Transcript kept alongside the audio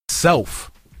itself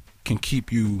can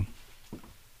keep you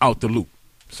out the loop.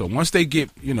 So once they get,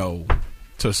 to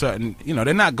a certain,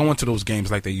 they're not going to those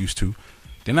games like they used to.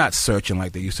 They're not searching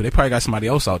like they used to. They probably got somebody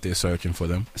else out there searching for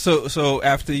them. So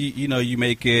after you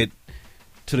make it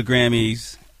to the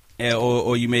Grammys,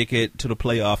 or you make it to the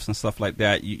playoffs and stuff like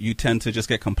that, you tend to just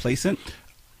get complacent.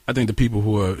 I think the people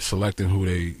who are selecting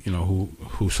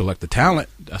who select the talent,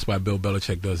 that's why Bill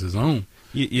Belichick does his own.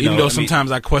 Even though sometimes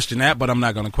I question that, but I'm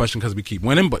not going to question because we keep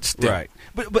winning. But still, right?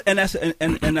 But that's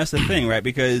the thing, right?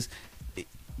 Because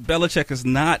Belichick is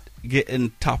not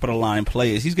getting top of the line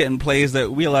players. He's getting players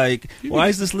that we're like, why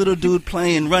is this little dude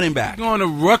playing running back? He's going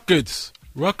to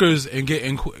Rutgers, and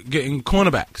getting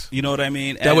cornerbacks. You know what I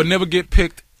mean? That would never get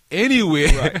picked anywhere.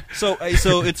 Right. So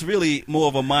it's really more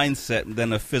of a mindset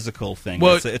than a physical thing.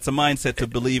 Well, it's a mindset to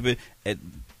believe it.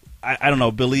 I don't know,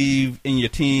 believe in your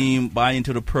team, buy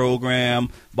into the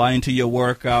program, buy into your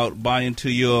workout, buy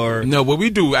into your... No, what we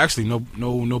do, actually, no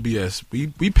BS.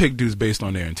 We pick dudes based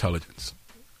on their intelligence.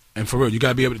 And for real, you got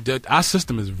to be able to... Our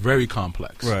system is very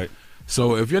complex. Right.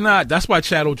 So if you're not... That's why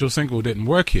Chad Ochocinco didn't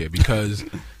work here, because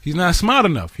he's not smart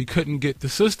enough. He couldn't get the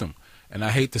system. And I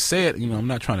hate to say it, I'm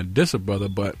not trying to diss a brother,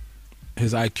 but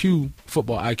his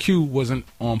football IQ, wasn't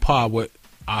on par with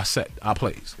our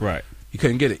plays. Right. He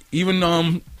couldn't get it.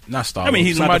 Even... Not Star.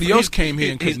 Somebody else came here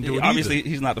and couldn't do it. Obviously, either.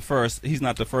 He's not the first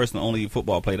and only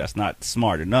football player that's not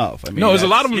smart enough. No, there's a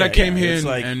lot of them that came here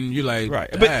and you're like, right?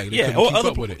 But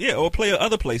or play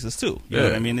other places too. You know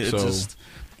what I mean? It's just,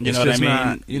 you know what I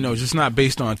mean? Not, just not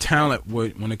based on talent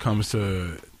when it comes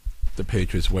to the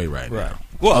Patriots way right now.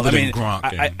 Well, other than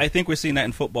Gronk I think we're seeing that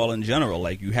in football in general.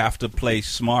 Like, you have to play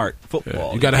smart football.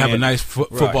 Yeah, you got to have a nice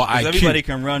football IQ. Everybody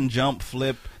can run, jump,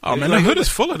 flip. Oh man, the hood is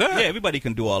full of that. Yeah, everybody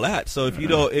can do all that. So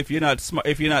if you're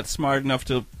not smart enough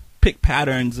to pick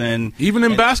patterns, and even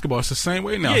in basketball, it's the same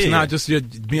way now. It's not just you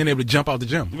being able to jump out the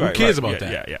gym. Who cares about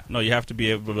that? Yeah. No, you have to be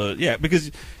able to.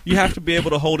 because you have to be able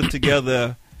to hold it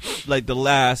together, like the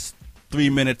last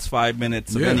 3 minutes, 5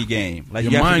 minutes of any game. Like,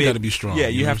 your mind got to be strong. Yeah,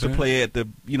 you have to play at the.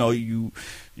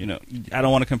 I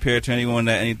don't want to compare it to anyone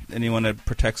that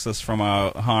protects us from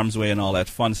our harm's way and all that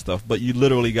fun stuff. But you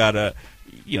literally gotta.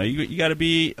 You got to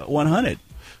be 100.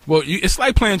 Well, it's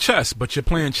like playing chess, but you're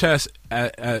playing chess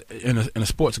in a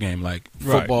sports game like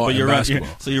football and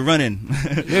basketball. So you're running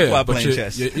while playing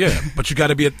chess. But you got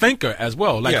to be a thinker as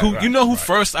well. Like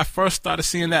I first started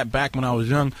seeing that back when I was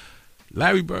young.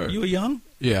 Larry Bird. You were young?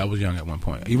 Yeah, I was young at one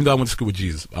point. Even though I went to school with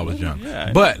Jesus, I was young.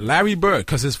 Yeah, but Larry Bird,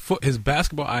 because his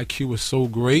basketball IQ was so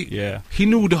great, he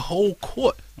knew the whole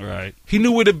court. Right. He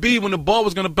knew where to be when the ball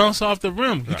was going to bounce off the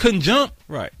rim. He couldn't jump.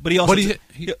 Right. But he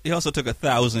also took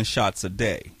 1,000 shots a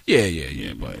day.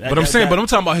 Yeah. But I'm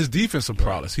talking about his defensive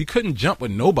prowess. He couldn't jump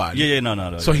with nobody. Yeah,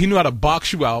 no. So he knew how to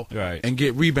box you out right. and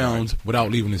get rebounds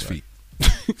without leaving his feet.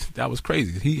 That was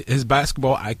crazy. His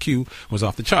basketball IQ was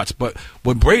off the charts. But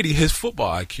with Brady, his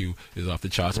football IQ is off the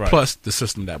charts, plus the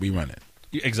system that we run it.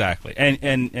 Exactly. And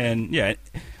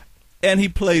he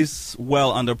plays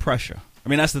well under pressure. I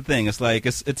mean, that's the thing. It's like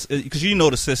it's because you know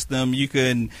the system. You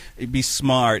can be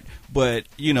smart, but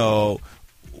when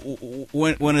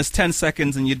it's 10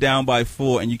 seconds and you're down by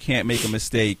 4 and you can't make a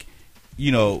mistake,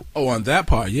 Oh, on that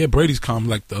part, Brady's calm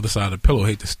like the other side of the pillow.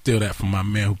 Hate to steal that from my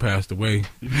man who passed away,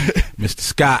 Mr.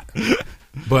 Scott.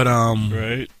 But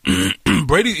right.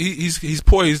 Brady, he's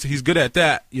poised. He's good at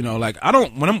that. Like I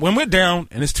don't when we're down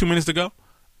and it's 2 minutes to go,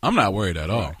 I'm not worried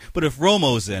at all. But if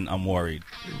Romo's in, I'm worried.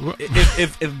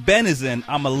 If Ben is in,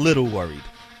 I'm a little worried.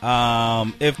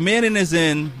 If Manning is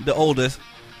in, the oldest,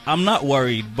 I'm not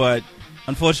worried. But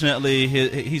unfortunately,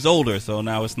 he's older, so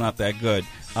now it's not that good.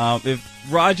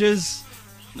 If Rodgers,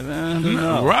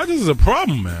 Rodgers is a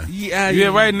problem, man. Yeah.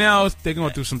 Right now they're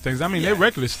going through some things. I mean, their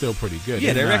record is still pretty good.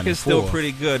 Yeah, their record is still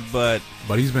pretty good, but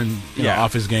he's been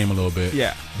off his game a little bit.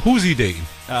 Yeah. Who's he dating?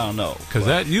 I don't know. Because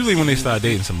that usually when they start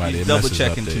dating somebody, he's it double messes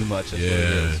checking up too much.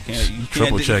 Yeah,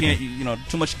 triple checking.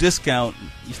 Too much discount.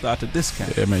 You start to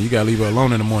discount. Yeah, man, you gotta leave her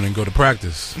alone in the morning and go to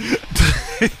practice.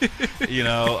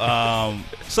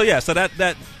 So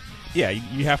that. Yeah,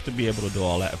 you have to be able to do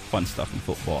all that fun stuff in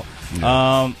football.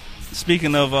 Yeah.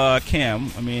 Speaking of Cam,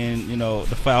 I mean,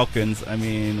 the Falcons. I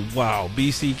mean, wow,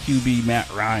 BC QB Matt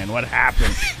Ryan. What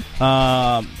happened?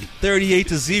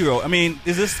 38-0. I mean,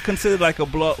 is this considered like a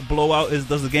blowout?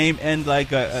 Does the game end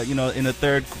like in the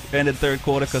third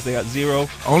quarter because they got 0?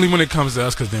 Only when it comes to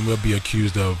us, because then we'll be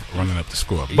accused of running up the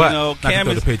score. But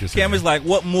Cam is like,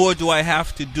 what more do I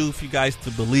have to do for you guys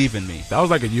to believe in me? That was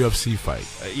like a UFC fight.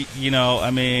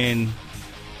 I mean,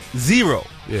 0.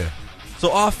 Yeah.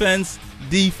 So offense,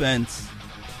 defense,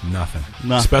 nothing.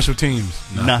 Special teams,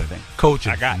 nothing.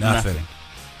 Coaching, I got nothing.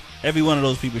 Every one of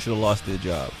those people should have lost their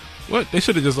job. What? They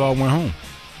should have just all went home.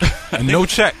 And no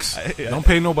checks. Don't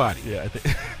pay nobody. Yeah, I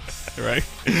think. Right?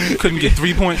 Couldn't get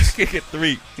 3 points. Couldn't get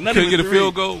 3. Couldn't get a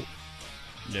field goal.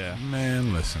 Yeah.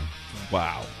 Man, listen.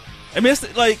 Wow. I mean,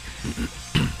 it's like,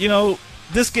 you know,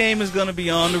 this game is going to be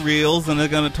on the reels, and they're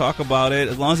going to talk about it.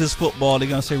 As long as it's football, they're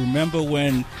going to say, remember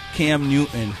when Cam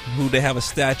Newton, who they have a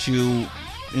statue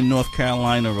in North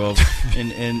Carolina of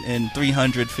in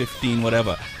 315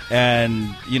 whatever,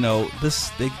 and you know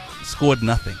they scored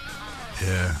nothing.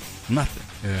 Yeah,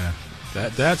 nothing. Yeah,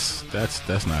 that's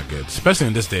not good, especially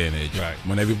in this day and age. Right.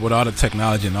 When with all the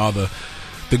technology and all the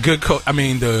good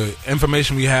the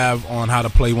information we have on how to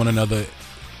play one another.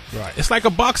 Right. It's like a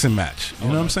boxing match. You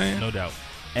know what I'm saying? No doubt.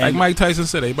 And like Mike Tyson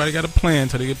said, everybody got a plan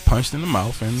until they get punched in the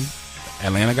mouth, and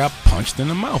Atlanta got punched in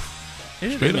the mouth.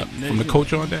 Straight up, from the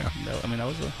coach on down. No, I mean, that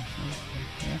was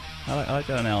I like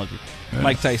that analogy. Yeah.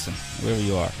 Mike Tyson, wherever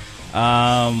you are.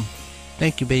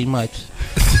 Thank you very much.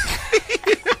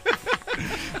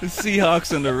 The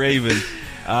Seahawks and the Ravens.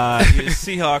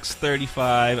 Seahawks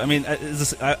 35. I mean,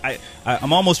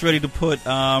 I'm almost ready to put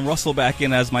Russell back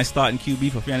in as my starting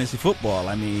QB for fantasy football.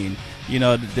 I mean, you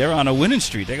know, they're on a winning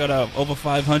streak. They got a over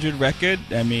 500 record.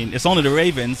 I mean, it's only the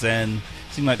Ravens, and it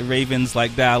seems like the Ravens,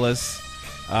 like Dallas,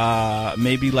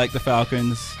 maybe like the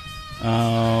Falcons, you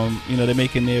know, they're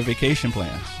making their vacation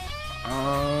plans.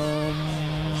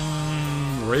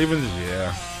 Ravens,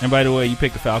 yeah. And by the way, you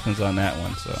picked the Falcons on that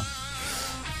one, so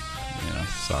you know,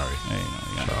 sorry. You know,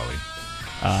 Sorry.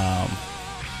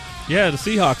 Yeah, the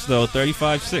Seahawks though,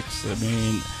 35-6. I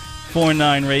mean,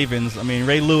 4-9 Ravens. I mean,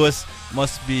 Ray Lewis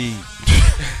must be.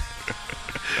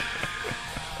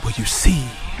 Well, you see,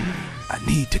 I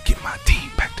need to get my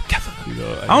team back together. You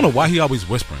know, I don't know why he always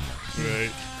whispering that.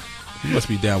 Right. He must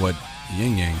be down with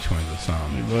Yin Yang Twins or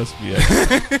something. He must be.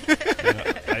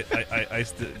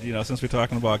 You know, since we're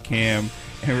talking about Cam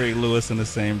and Ray Lewis in the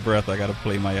same breath, I got to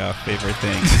play my favorite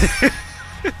thing.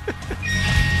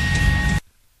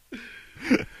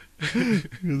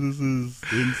 This is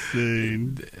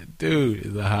insane. Dude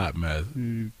is a hot mess.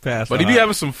 But he be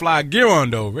having some fly gear on,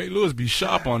 though. Ray Lewis be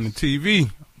sharp on the TV.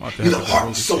 You're the heart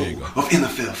and soul of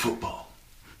NFL football.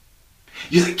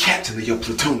 You're the captain of your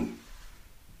platoon.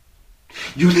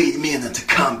 You lead men into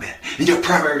combat, and your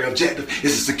primary objective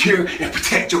is to secure and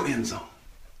protect your end zone.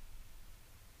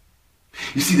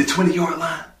 You see the 20-yard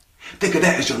line? Think of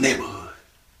that as your neighborhood.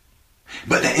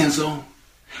 But that end zone,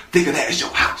 think of that as your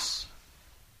house.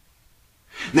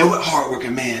 Now what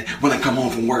hardworking man, when I come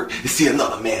home from work, and see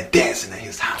another man dancing in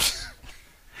his house?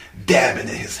 Dabbing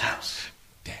in his house.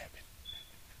 Dabbing.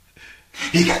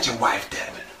 He got your wife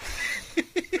dabbing.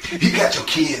 He got your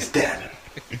kids dabbing.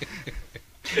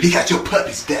 He got your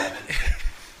puppies dabbing.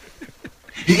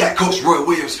 He got Coach Roy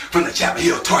Williams from the Chapel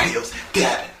Hill Tar Heels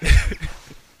dabbing.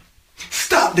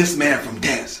 Stop this man from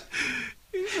dancing.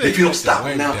 If you don't stop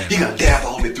him now, he's going to dab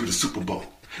all the way through the Super Bowl.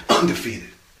 Undefeated.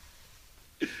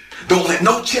 Don't let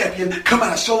no champion come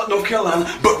out of Charlotte, North Carolina,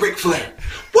 but Ric Flair.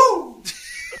 Woo!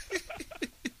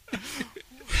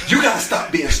 You got to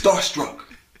stop being starstruck.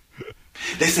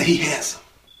 They say he handsome.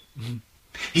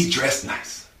 He dressed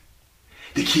nice.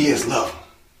 The kids love him.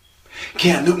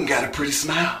 Cam Newton got a pretty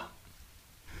smile.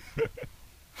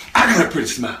 I got a pretty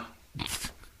smile.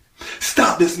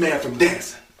 Stop this man from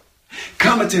dancing.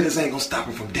 Commentators ain't gonna stop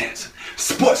him from dancing.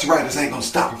 Sports writers ain't gonna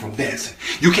stop him from dancing.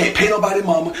 You can't pay nobody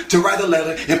mama to write a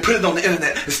letter and put it on the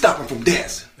internet and stop him from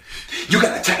dancing. You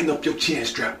gotta tighten up your chin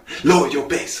strap, lower your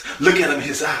base, look at him in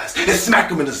his eyes, and smack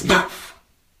him in his mouth.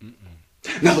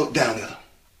 Now look down at him.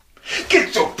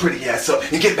 Get your pretty ass up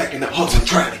and get back in the huddle and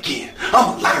try it again.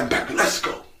 I'm a linebacker. Let's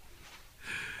go.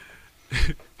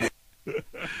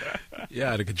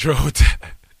 Yeah, out of control with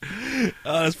that.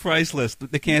 It's priceless.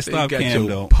 They can't stop got Cam, your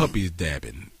though. Puppies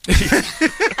dabbing.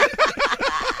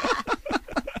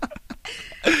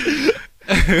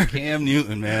 Cam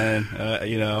Newton, man.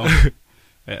 You know,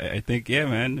 I think, yeah,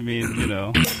 man. I mean, you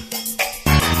know,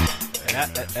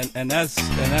 and that's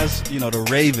you know, the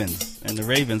Ravens. And the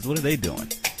Ravens, what are they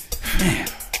doing? Man,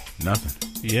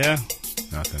 nothing. Yeah,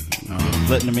 nothing.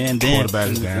 Letting the man dance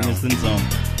in his end zone.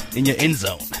 In your end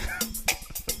zone.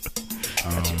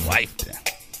 That's your wife. Then.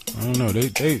 I don't know.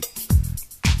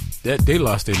 They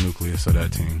lost their nucleus of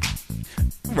that team.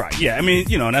 Right. Yeah. I mean,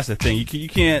 you know, and that's the thing. You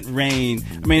can't reign.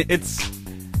 I mean, I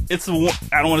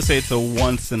don't want to say it's a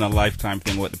once in a lifetime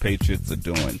thing what the Patriots are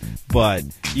doing, but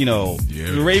you know,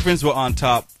 the Ravens were on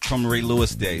top from Ray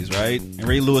Lewis days, right? And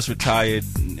Ray Lewis retired,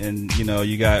 and you know,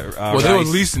 you got well, they were at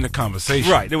least in the conversation,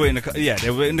 right? They were in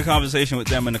the conversation with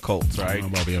them and the Colts, right?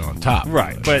 About being on top,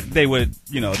 right? But they were,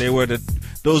 you know,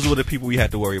 those were the people we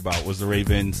had to worry about was the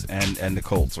Ravens and the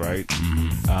Colts, right?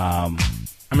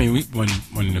 Mm-hmm. I mean, when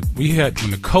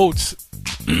the Colts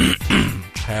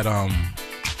had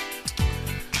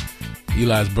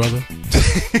Eli's brother,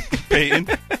 Peyton,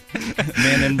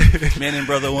 man and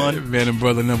brother one, man and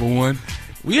brother number one.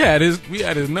 We had his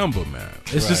number, man.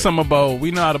 It's just something about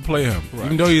we know how to play him,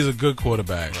 even though he's a good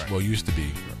quarterback. Well, used to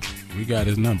be. We got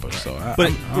his number, so I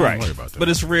don't worry about that. But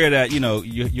it's rare that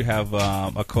you have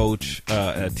a coach,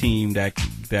 a team that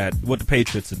what the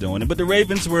Patriots are doing. But the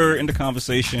Ravens were in the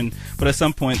conversation. But at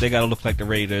some point, they got to look like the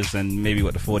Raiders and maybe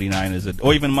what the 49ers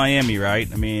or even Miami,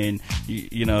 right? I mean,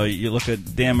 you look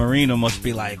at Dan Marino, must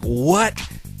be like, what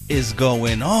is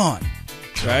going on,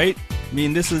 right? I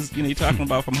mean, this is, you're talking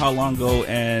about from how long ago,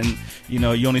 and, you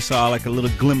only saw like a little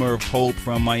glimmer of hope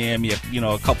from Miami,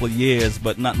 a couple of years,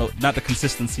 but not the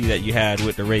consistency that you had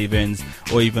with the Ravens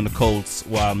or even the Colts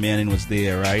while Manning was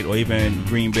there, right? Or even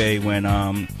Green Bay when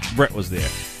Brett was there.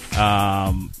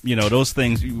 Those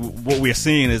things, what we're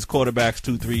seeing is quarterbacks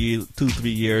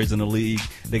 2-3 years in the league,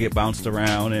 they get bounced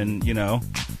around, and,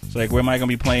 it's like, where am I going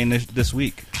to be playing this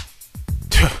week?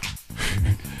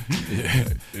 Yeah.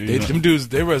 Them dudes,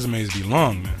 their resumes be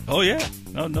long, man. Oh yeah,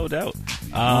 no doubt.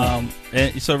 And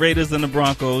so Raiders and the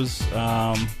Broncos.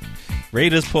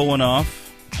 Raiders pull one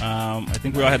off. I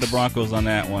think we all had the Broncos on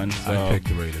that one. So. I picked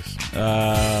the Raiders.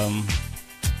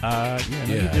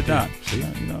 You did not. See,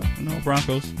 no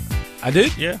Broncos. I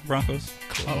did. Yeah, Broncos.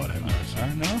 Oh, that hurts.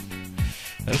 I know.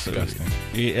 That's disgusting.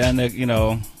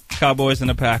 And Cowboys and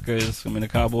the Packers. I mean, the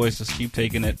Cowboys just keep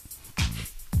taking it.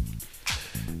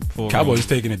 Cowboys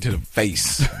taking it to the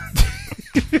face.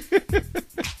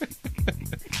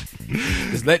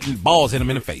 Just letting balls hit them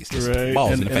in the face. Just right.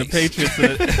 Balls and in the face.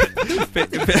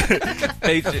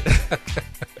 Patriots.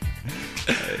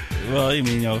 Well, I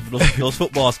mean, those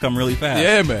footballs come really fast.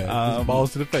 Yeah, man. Just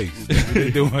balls to the face. That's what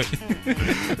they doing.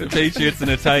 The Patriots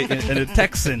and the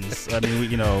Texans. I mean,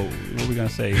 what are we gonna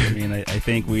say? I mean, I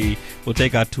think we will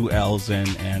take our 2 L's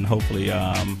and hopefully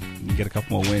get a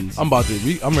couple more wins. I'm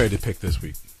ready to pick this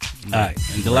week. All right.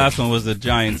 And the last one was the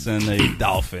Giants and the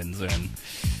Dolphins, and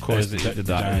of course the Giants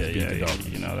beat the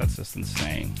Dolphins. That's just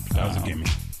insane. That was a gimme.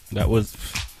 That was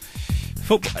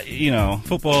football.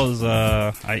 Football is.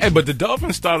 Hey, but the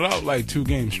Dolphins started out like 2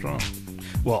 games strong.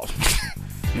 Well,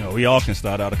 we all can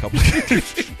start out a couple of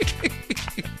games.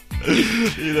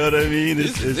 You know what I mean?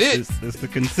 It's the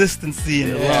consistency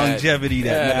and the longevity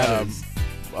that matters.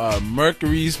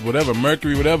 Mercury, whatever,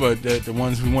 the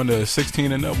ones who won the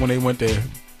 16 and up when they went their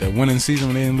winning season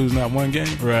when they didn't lose not one game.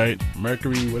 Right.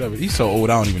 Mercury, whatever. He's so old,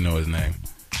 I don't even know his name.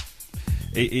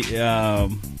 That's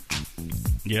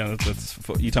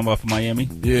you talking about for Miami?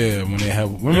 Yeah, when they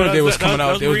have. Remember they was coming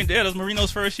out. That was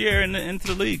Marino's first year into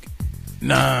the league.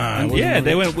 Nah.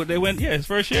 They went. Yeah, his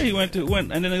first year he went, and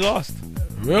then they lost.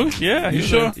 Really? Yeah. You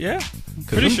sure? Yeah.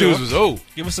 Pretty sure. Dudes was old.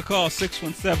 Give us a call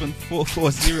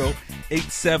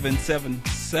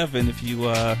 617-440-8777 if you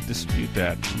dispute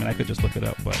that. I mean, I could just look it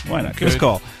up, but why not? Give us a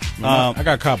call. I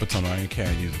got carpal tunnel. I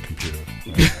can't use a computer.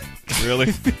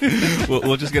 Really?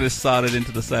 we'll just get it soldered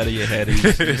into the side of your head. And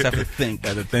you just have to think.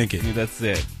 Have to think it. That's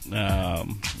it. We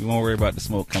won't worry about the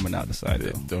smoke coming out the side.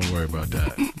 Though. Don't worry about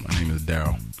that. My name is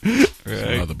Daryl. Right.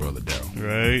 My other brother Daryl.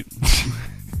 Right.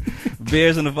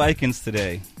 Bears and the Vikings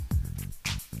today.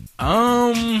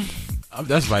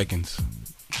 That's Vikings.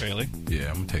 Really? Yeah,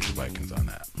 I'm gonna take the Vikings on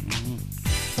that.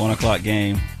 1 o'clock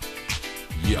game.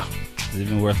 Yeah. Is it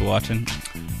even worth watching?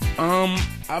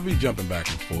 I'll be jumping back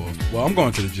and forth. Well, I'm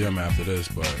going to the gym after this,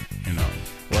 but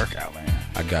workout, man.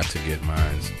 I got to get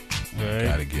mine. Right.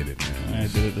 Gotta get it, man. I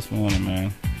did it this morning,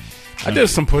 man. I did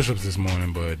some push-ups this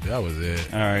morning, but that was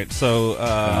it. All right, so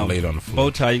I laid on the floor.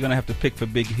 Bowtie, you're gonna have to pick for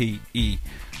Big E.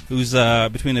 Who's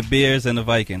between the Bears and the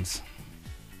Vikings?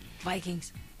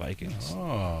 Vikings.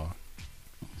 Oh,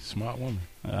 smart woman.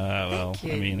 Well,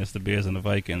 I mean, it's the Bears and the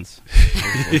Vikings.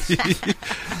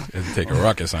 It'll take a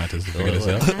rocket scientist to figure this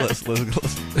out. Let's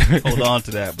hold on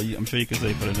to that, but I'm sure you can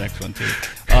say for the next one too.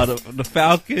 The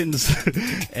Falcons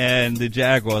and the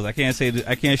Jaguars. I can't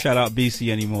shout out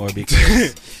BC anymore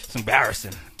because it's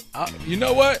embarrassing. You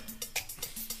know what?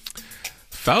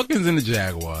 Falcons and the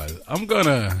Jaguars. I'm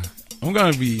gonna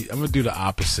do the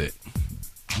opposite.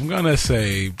 I'm gonna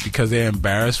say because they're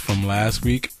embarrassed from last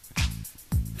week,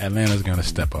 Atlanta's gonna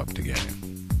step up the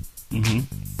game. Mm-hmm.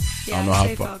 Yeah, I don't know how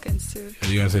far. Falcons too. Are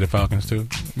you gonna say the Falcons too?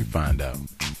 Let me find out.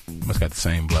 Must got the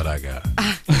same blood I got.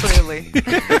 Clearly.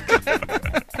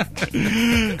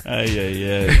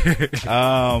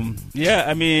 Yeah.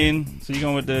 I mean, so you're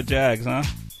going with the Jags, huh?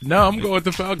 No, I'm going with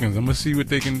the Falcons. I'm gonna see what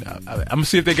they can. I'm gonna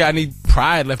see if they got any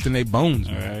pride left in their bones.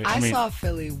 All Man. right. I saw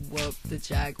Philly whoop the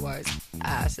Jaguars'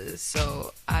 asses,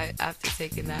 so after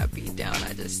taking that beat down,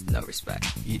 I just no respect.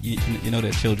 You know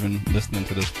there are children listening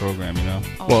to this program, you know?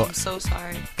 Oh, Well- I'm so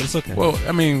sorry. But it's okay. Well,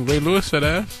 I mean, Ray Lewis said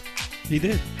ass. he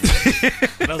did.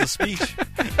 That was a speech.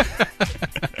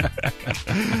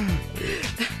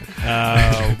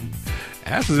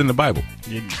 Ass is in the Bible.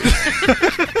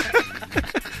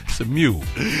 It's a mule.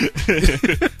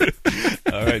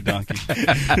 All right, donkey.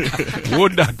 War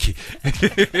donkey.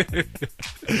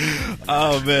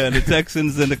 Oh, man. The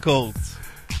Texans and the Colts.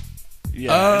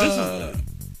 Yeah, this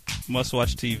is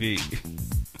must-watch TV.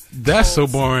 That's so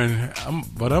boring.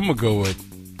 But I'm gonna go with.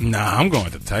 Nah, I'm going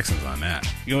with the Texans on that.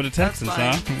 You go with the Texans,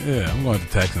 fine. huh? Yeah, I'm going with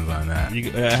the Texans on that.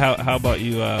 You, how about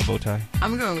you, Bowtie?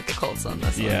 I'm going with the Colts on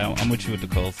this Yeah, I'm with you with the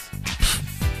Colts.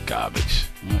 Garbage.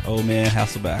 Old man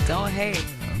Hasselback. one. Don't hate.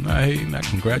 I'm not hating. I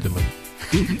congratulate.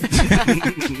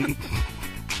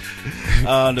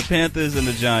 The Panthers and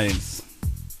the Giants.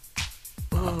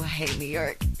 Oh, I hate New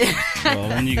York. Well,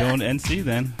 then you go into NC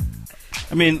then.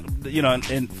 I mean, you know,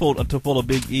 to pull a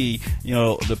big E, you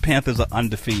know, the Panthers are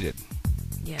undefeated.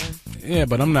 Yeah. Yeah,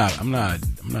 but I'm not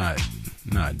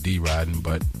D-riding,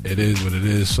 but it is what it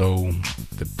is. So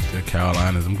the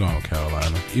Carolinas, I'm going with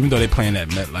Carolina. Even though they playing at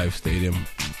MetLife Stadium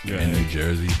in New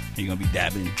Jersey, You're gonna be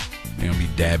dabbing. they're gonna be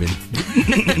dabbing,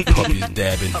 puppies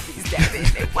dabbing, Puppies dabbing.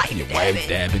 They white your dabbing. wife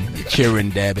dabbing, your children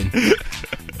dabbing.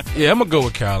 Yeah, I'm gonna go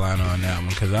with Carolina on that one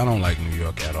because I don't like New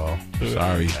York at all.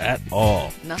 Sorry. At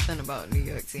all. Nothing about New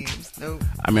York teams. Nope.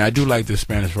 I mean, I do like the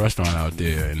Spanish restaurant out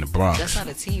there in the Bronx. That's not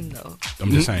a team, though. I'm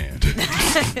just saying.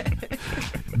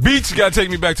 Beach, you gotta take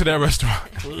me back to that restaurant.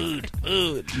 Food.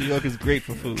 New York is great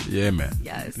for food. Yeah, man.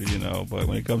 Yes. You know, but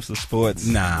when it comes to sports,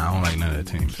 Nah, I don't like none of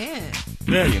the teams. Can't.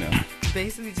 yeah, you know.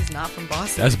 Basically just not from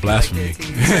Boston. That's if you like blasphemy. their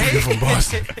teams, right? You're from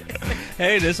Boston.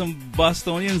 Hey, there's some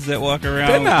Bostonians that walk around.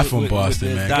 They're not with- from with Boston,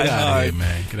 their man. Get out of here, diehard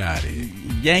man. Get out of here.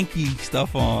 Yankee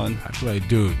stuff on. I feel like,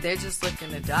 dude, They're just looking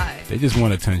to die. they just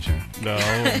want attention. Oh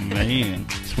man.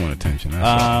 Just want attention.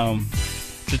 That's all.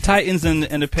 The Titans and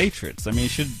the Patriots. I mean,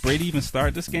 should Brady even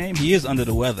start this game? He is under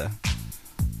the weather.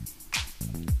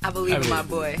 I believe in my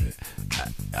boy.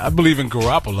 I believe in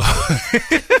Garoppolo.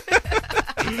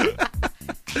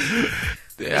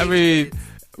 I mean,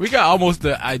 we got almost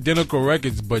the identical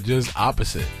records, but just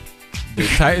opposite. The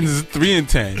Titans is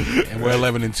 3-10, and we're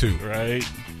 11-2. Right.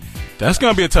 That's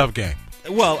gonna be a tough game.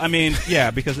 Well, I mean,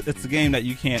 yeah, because it's a game that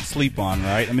you can't sleep on,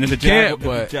 right? I mean, if the, Can't, if the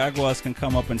but- Jaguars can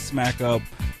come up and smack up,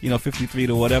 53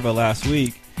 to whatever last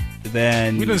week,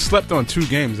 then We done slept on 2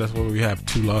 games. That's why we have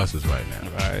 2 losses right now.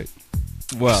 right.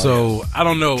 Well, So I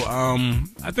don't know.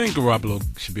 I think Garoppolo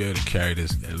should be able to carry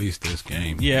this at least this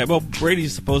game. yeah, well,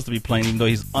 Brady's supposed to be playing even though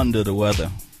he's under the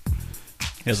weather.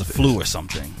 He has a flu or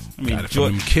something. I mean, Got it from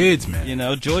them kids, man.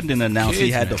 Jordan didn't announce he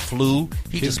Kids, had man. the flu.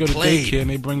 He Kids just go to played. daycare and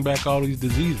they bring back all these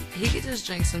diseases. He could just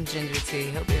drink some ginger tea.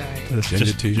 He'll be alright.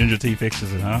 Ginger tea. Ginger tea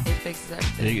fixes it, huh? It fixes There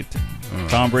everything. you go.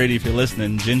 Tom Brady, if you're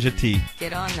listening, ginger tea.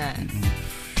 Get on that.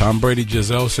 Tom Brady,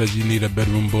 Giselle says you need a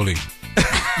bedroom bully.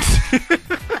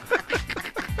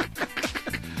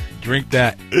 Drink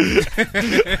that.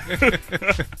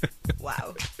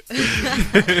 Wow.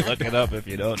 Look it up if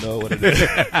you don't know what it is.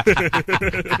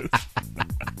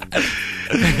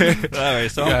 All right,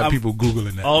 so You got I'm, people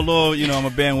Googling that. although I'm a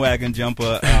bandwagon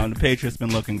jumper, the Patriots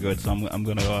been looking good, so I'm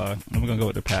gonna go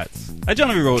with the Pats. I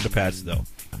generally roll with the Pats though,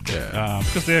 Yeah,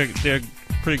 because they're a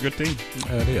pretty good team.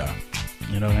 they are.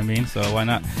 You know what I mean? So why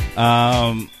not?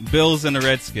 Bills and the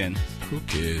Redskins. Who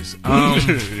cares?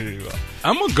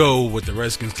 I'm gonna go with the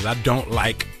Redskins because I don't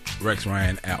like Rex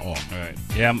Ryan at all. All right.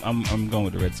 Yeah, I'm going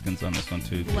with the Redskins on this one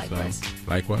too. Likewise.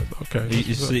 Likewise. Okay.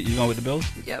 You going with the Bills?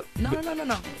 Yep. No.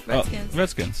 Oh, Redskins.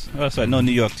 Redskins. Oh, sorry, no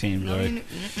New York teams, No, right?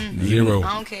 mm-mm. 0.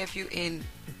 I don't care if you in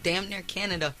damn near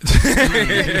Canada.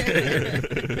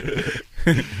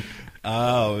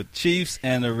 Oh, Chiefs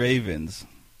and the Ravens.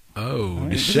 Oh,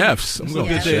 the chefs. I'm going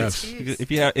with the Yeah. chefs.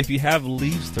 If you have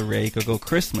leaves to rake or go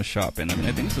Christmas shopping, I mean,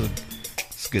 I think it's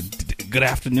a good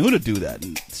afternoon to do that.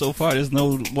 And so far, there's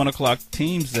no 1:00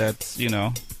 teams that's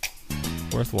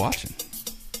worth watching.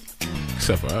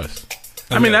 Except for us.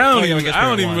 Oh, I mean, yeah. I Oh, don't yeah, I even. guess I don't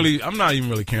they're even one. really. I'm not even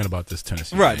really caring about this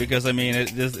Tennessee. Right, game. because I mean,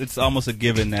 it's almost a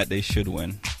given that they should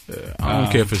win. I don't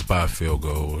care if it's by a field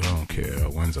goal. I don't care. A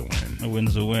win's a win. A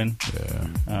win's a win.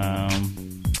 Yeah.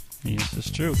 Yes, it's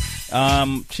true.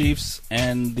 Chiefs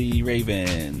and the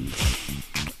Ravens.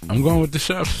 I'm going with the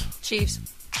chefs. Chiefs.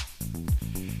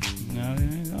 No,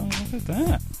 look at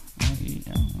that.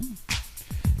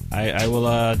 I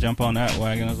will jump on that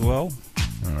wagon as well.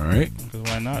 All right. Because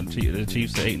why not? The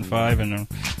Chiefs are 8-5, and the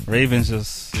Ravens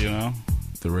just, you know.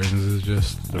 The Ravens is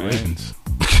just the All right. Ravens.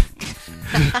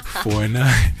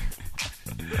 4-9.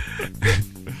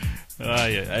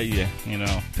 Yeah. You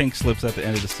know, pink slips at the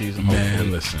end of the season. Man,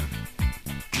 hopefully. listen.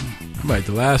 I'm like,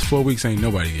 the last 4 weeks ain't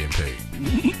nobody getting paid.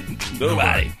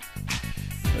 Nobody.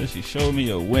 Unless you show me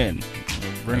a win.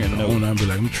 Bring a The note. owner, I'll be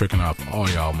like, I'm tricking off all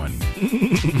y'all money.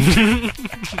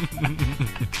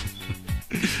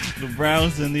 The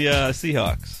Browns and the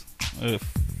Seahawks.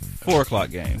 4 o'clock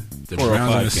game. The 4 or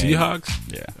Browns and 5 the game. Seahawks?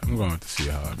 Yeah. I'm going with the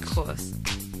Of Seahawks. course.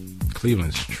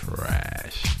 Cleveland's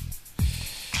trash.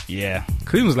 Yeah.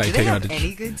 Cleveland's like Do they taking have out the...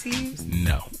 any good teams?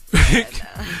 No.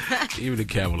 Even the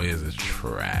Cavaliers is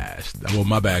trash. Well,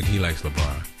 my bag, he likes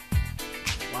LeBron.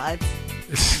 What?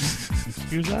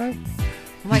 Excuse that?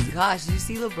 Oh my gosh, did you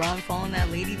see LeBron following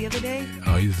that lady the other day?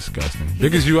 Oh, he's disgusting.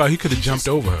 Big as you are, he could have jumped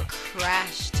over her.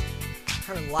 Crashed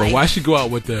her life. But why she go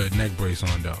out with the neck brace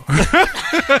on, though?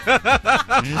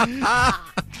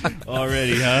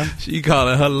 Already, huh? She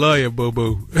calling her lawyer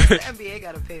boo-boo. The NBA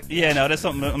gotta pay for Yeah, no, that's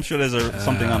something. I'm sure there's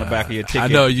something on the back of your ticket. I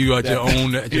know you at your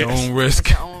own risk. At your own risk,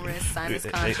 sign this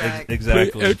contract.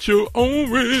 Exactly. At your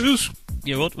own risk.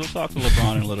 Yeah, we'll talk to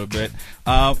LeBron in a little bit.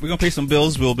 We're going to pay some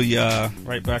bills. We'll be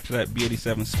right back to that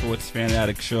B87 Sports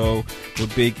Fanatic Show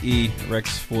with Big E,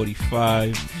 Rex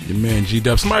 45. Your man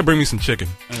G-Dub. Somebody bring me some chicken.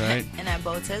 All right. And that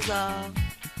Botezza.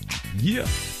 Yeah.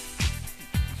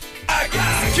 I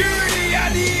got security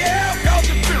out the air, cause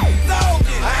the truth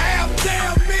talking. A half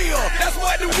damn meal, that's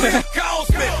what the whip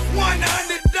cost me.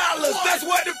 $100, that's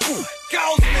what the food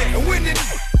cost me. And when the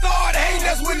started hating,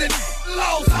 that's when the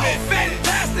lost me.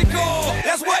 Fantastical,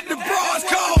 that's what the bras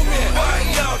call me. Why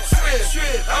y'all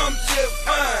trip? I'm just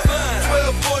fine.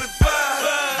 12:45,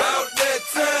 about that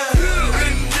time.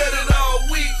 Been dead it all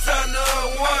week, time to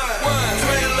unwind.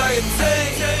 Train like a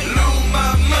tank, lose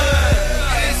my mind.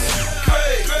 This is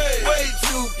crazy, way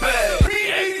too bad.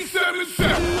 B87.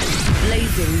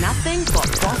 Blazing nothing but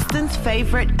Boston's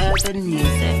favorite urban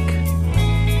music.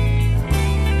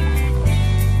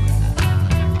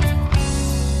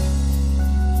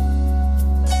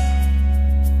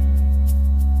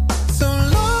 So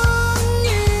long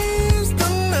is the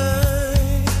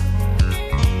night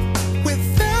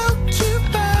without you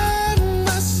by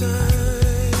my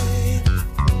side.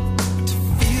 To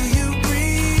feel you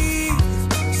breathe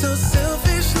so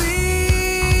selfishly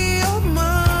of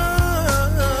mine.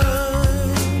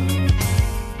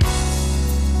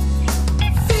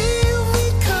 Feel me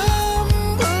come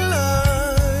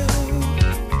alive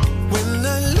when I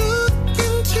look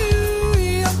into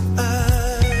your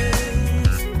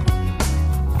eyes.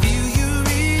 Feel you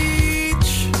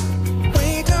reach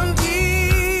way down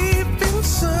deep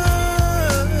inside.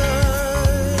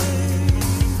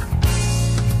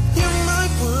 You're my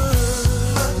world,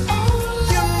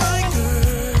 you're my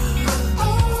girl.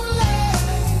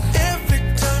 Every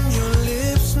time your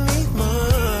lips meet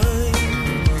mine,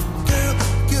 girl,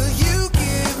 you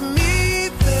give me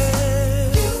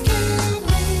that. You give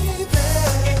me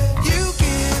that. You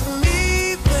give me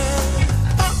that.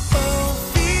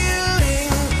 Feeling.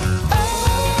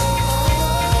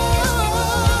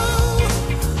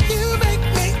 You make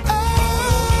me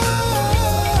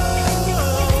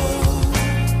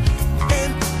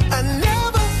and I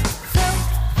never felt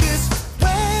this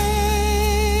way.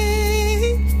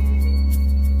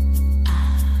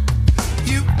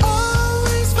 You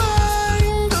always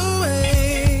find a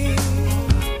way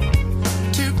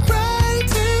to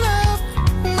brighten up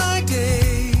my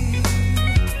day.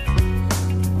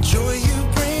 Joy you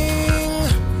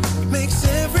bring makes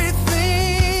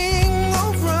everything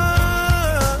alright.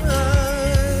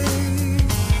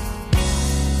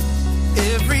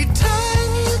 Every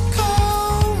time you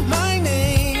call my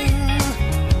name,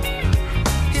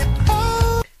 it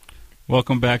all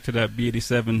Welcome back to that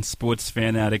B87 Sports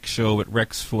Fanatic Show with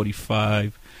Rex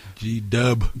 45.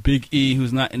 G-Dub. Big E,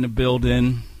 who's not in the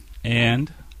building,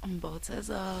 and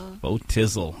Botezza. Bo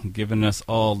Tizzle, giving us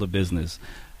all the business.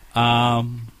 We're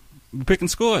picking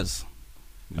scores.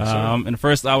 Yes, sir. In the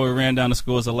first hour, we ran down the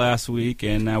scores of last week,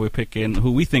 and now we're picking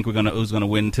who we think who's gonna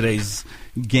win today's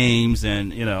games.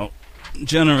 And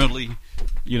generally,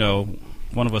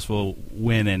 one of us will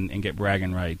win and get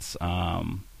bragging rights.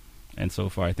 And so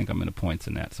far, I think I'm in the points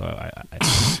in that. So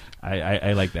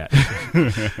I like that.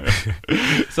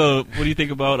 So, what do you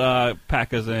think about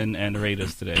Packers and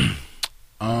Raiders today?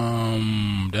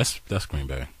 That's Green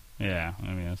Bay. Yeah, I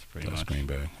mean that's pretty That's much. Green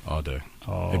Bay all day.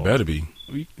 Oh. It better be.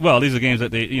 Well, these are games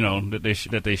that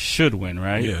they should win,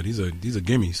 right? Yeah, these are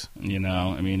gimmies.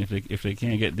 I mean, if they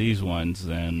can't get these ones,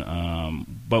 then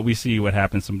but we see what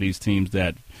happens. Some of these teams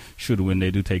that should win,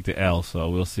 they do take the L. So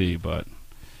we'll see. But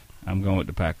I'm going with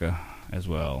the Packer as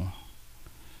well.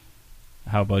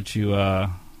 How about you?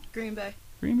 Green Bay.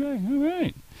 Green Bay. All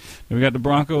right. Then we got the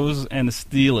Broncos and the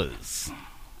Steelers.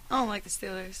 I don't like the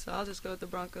Steelers, so I'll just go with the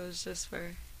Broncos just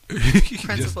for Just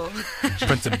principle.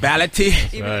 principality.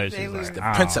 Even Right, if they she's lose. like, The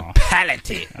 "Oh,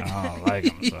 principality. I don't like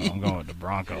them, so I'm going with the A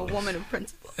Broncos. woman of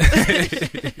principle.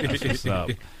 That's what's up.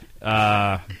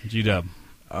 G-Dub.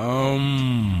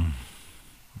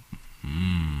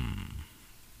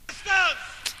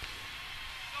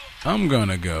 I'm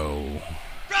gonna go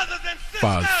Brothers and sisters,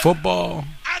 for football.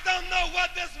 I don't know what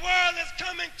this world is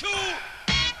coming to.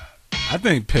 I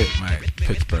think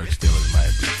Pittsburgh Steelers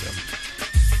might beat them.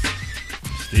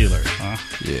 Steelers, huh?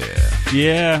 Yeah.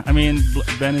 Yeah, I mean,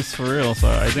 Ben is for real, so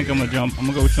I think I'm going to jump. I'm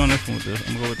going to go with you on this one. I'm going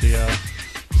to go with the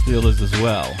Steelers as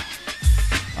well.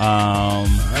 All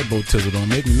right, Bo Tizzle, don't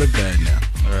make me look bad now.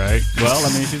 All right. Well, I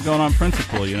mean, she's going on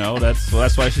principle, you know. That's why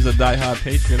she's a diehard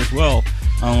Patriot as well.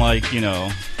 Unlike, you know,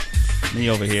 me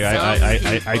over here.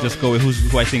 I just go with who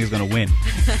I think is going to win.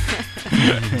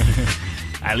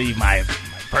 I leave my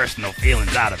personal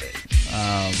feelings out of it.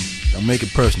 Don't make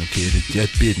it personal, kid. It's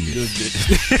just business.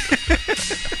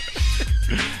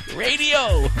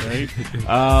 Radio. Right.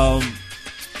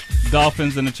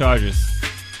 Dolphins and the Chargers.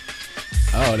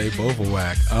 Oh, they both are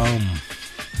whack. I'm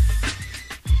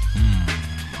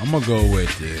gonna go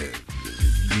with the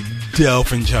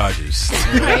Dolphin Chargers.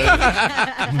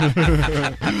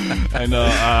 I know.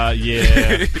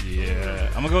 Yeah.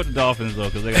 I'm gonna go with the Dolphins though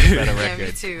because they got a better Yeah, me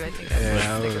record. too. I think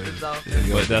I'm going to stick with the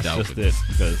Dolphins. But that's just it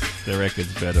because their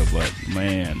record's better. But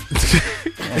man,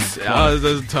 That's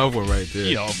a tough one right there.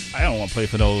 you know, I don't want to play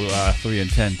for no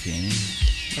 3-10 team.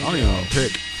 I don't even want to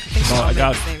pick. I think So we'll I make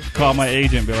got the same call my choice.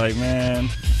 agent, be like, man,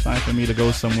 it's time for me to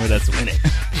go somewhere that's winning.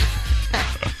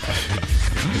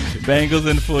 Bengals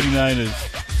and 49ers.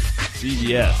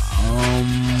 CBS.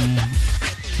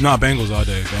 Nah, Bengals all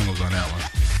day. Bengals on that one.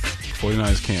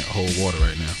 49ers can't hold water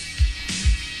right now.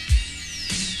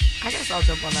 I guess I'll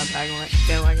jump on that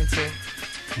bandwagon too.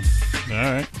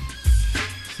 All right.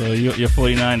 So you're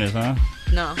 49ers, huh?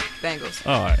 No, Bengals.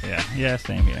 Oh, all right, yeah,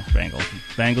 same here.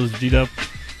 Bengals, G-Dub.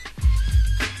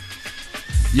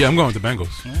 Yeah, I'm going with the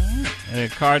Bengals.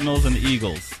 Cardinals and the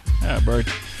Eagles.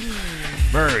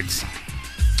 Birds.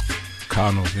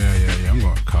 Cardinals. Yeah. I'm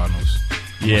going with Cardinals.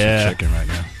 I'm Yeah. chicken right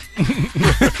now. I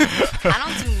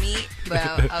don't do meat,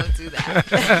 but I'll do that.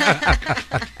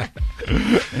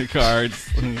 Cards.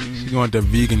 I'm going with the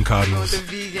vegan Go Cardinals. with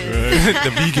the vegan. The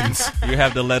vegans. You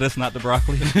have the lettuce, not the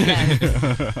broccoli.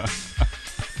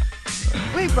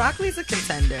 Wait, broccoli's a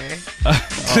contender.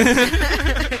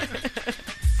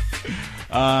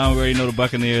 We already know the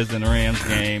Buccaneers and the Rams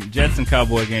game. Jets and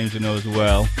Cowboy games, you know as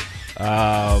well.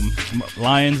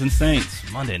 Lions and Saints.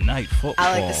 Monday Night Football.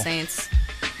 I like the Saints.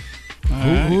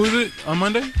 Who is it on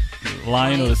Monday?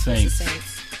 Lion or the Saints Saints?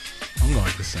 versus I'm going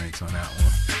with the Saints on that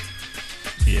one.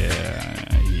 Yeah.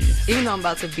 Even though I'm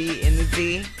about to be in the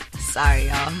D, sorry,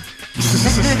 y'all.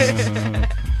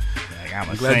 Like, I'm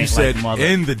a I'm glad you Saint said like mother.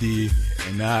 in the D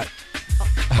and not.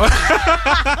 No,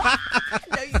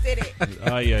 you did it.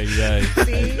 Oh, yeah.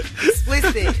 See?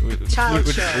 Explicit. Child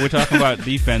show. We're talking about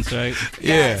defense, right?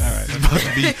 Yeah. All right. It's supposed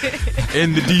to be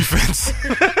in the defense.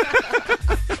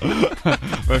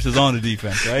 Versus on the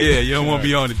defense, right? Yeah, you don't want to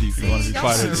be on the defense. You want to be Y'all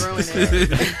part of wanna this. ruin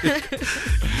it.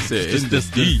 Said in the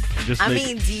D. Just I make-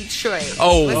 mean Detroit.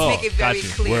 Oh, Let's oh, make it very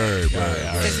gotcha. clear. Word.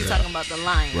 Since you're talking about the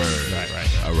Lions. Right.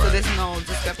 All So right. there's no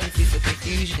discrepancies or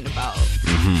confusion about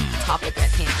the topic at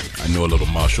hand. I know a little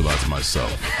martial arts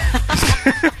myself.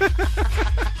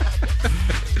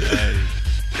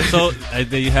 So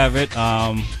there you have it.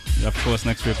 Of course,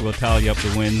 next week we'll tally up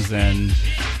the wins and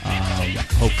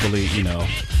hopefully, we'll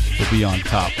be on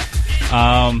top.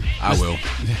 I will.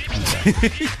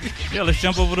 Yeah, let's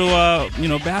jump over to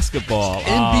basketball.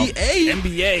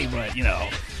 NBA, but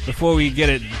before we get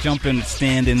it jumping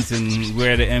standings and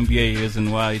where the NBA is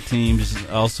and why teams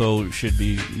also should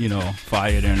be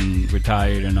fired and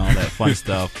retired and all that fun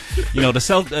stuff.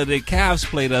 The Cavs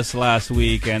played us last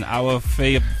week, and our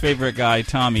favorite guy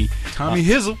Tommy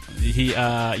Hizzle. he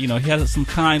has some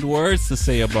kind words to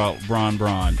say about Bron.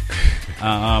 We're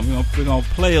gonna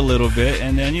play a little bit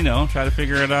and then try to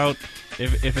figure it out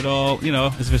if it all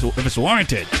if it's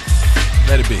warranted.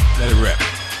 Let it be. Let it rip.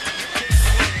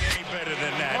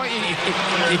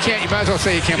 You might as well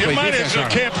say you can't play might defense. as well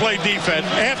can't play defense.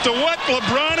 After what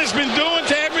LeBron has been doing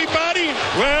to everybody,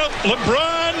 well,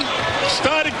 LeBron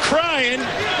started crying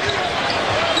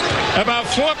about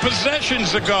 4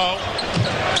 possessions ago,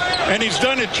 and he's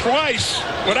done it twice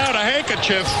without a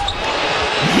handkerchief.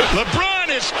 LeBron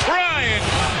is crying,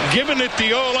 giving it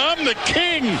the old, I'm the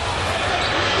king.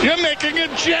 You're making a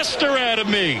jester out of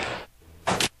me.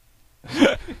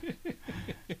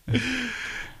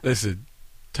 Listen,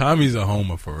 Tommy's a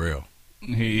homer for real.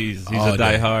 He's All a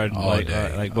day. diehard All like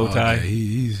day. bow All tie. day.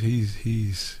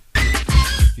 He's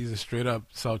a straight up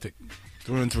Celtic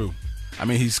through and through. I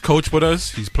mean, he's coached with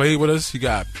us. He's played with us.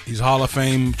 He's Hall of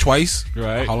Fame twice.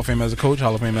 Right. Hall of Fame as a coach.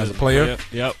 Hall of Fame as a player.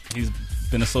 Yep. He's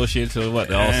been associated to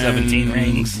all 17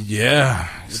 rings. Yeah.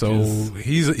 So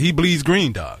he bleeds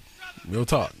green, dog. Real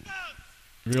talk.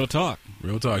 Real talk.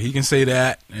 Real talk. He can say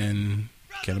that, and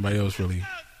can't nobody else really.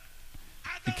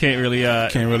 You can't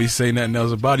really say nothing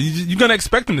else about it. You're gonna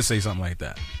expect him to say something like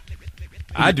that.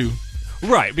 I do.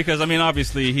 Right, because I mean,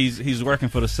 obviously he's working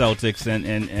for the Celtics,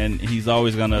 and he's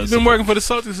always gonna. He's been working for the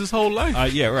Celtics his whole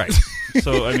life. Yeah, right.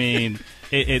 So I mean,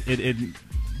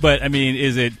 but I mean,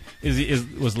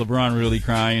 was LeBron really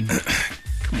crying?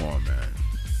 Come on, man.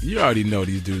 You already know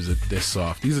these dudes they're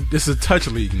soft. This is a touch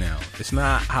league now. It's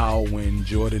not how when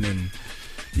Jordan and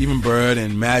even Bird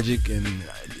and Magic and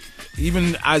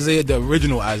even Isaiah, the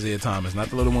original Isaiah Thomas,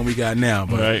 not the little one we got now,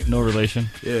 but right, no relation.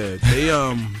 Yeah, they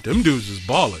them dudes is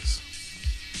ballers.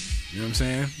 You know what I'm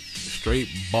saying? Straight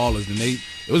ballers. And it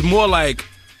was more like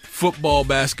football,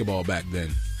 basketball back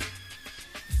then.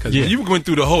 Because when you went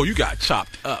through the hole, you got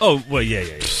chopped up. Oh, well, yeah.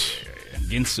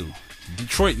 Ginsu.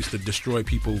 Detroit used to destroy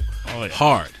people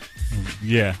hard.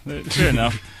 Yeah, fair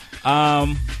enough.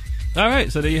 All right,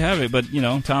 so there you have it. But,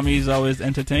 Tommy's always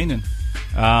entertaining.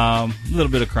 A little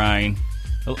bit of crying.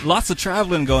 Lots of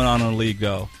traveling going on in the league,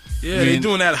 though. Yeah, they're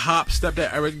doing that hop step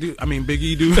that Big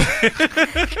E do.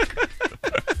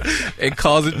 It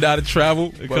calls it not a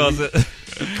travel.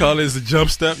 Call it a jump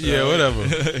step. Yeah, whatever.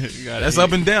 That's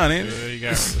up and down, ain't it? You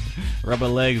got rubber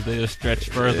legs. They just stretch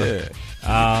further.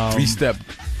 Yeah.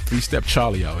 Three-step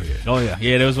Charlie out here. Oh, yeah.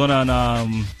 Yeah, there was one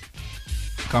on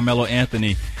Carmelo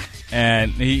Anthony,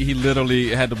 and he literally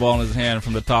had the ball in his hand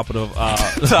from the top of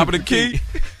the top of the key.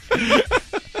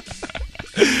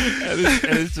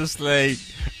 and it's just like,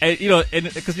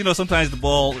 because sometimes the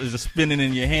ball is just spinning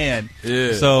in your hand.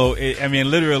 Yeah. So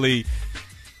literally,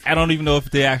 I don't even know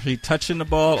if they're actually touching the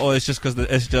ball or it's just because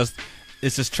it's just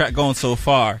going so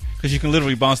far, because you can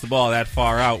literally bounce the ball that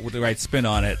far out with the right spin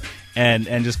on it and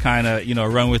just kind of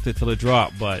run with it till it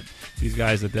drop. But these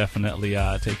guys are definitely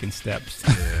taking steps.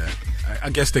 Yeah. I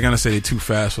guess they're gonna say they're too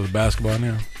fast for the basketball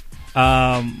now.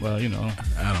 Well,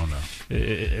 I don't know.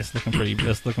 It's looking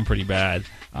pretty bad.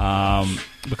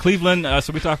 But Cleveland.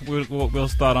 So we'll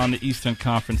start on the Eastern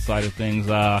Conference side of things.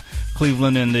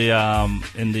 Cleveland in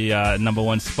the number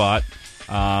one spot,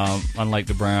 unlike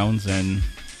the Browns. And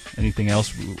anything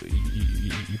else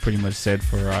you pretty much said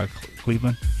for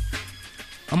Cleveland?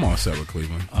 I'm all set with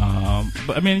Cleveland.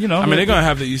 But they're gonna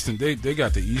have the Eastern. They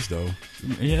got the East though.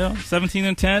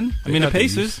 17-10. The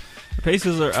Pacers. The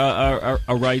Pacers are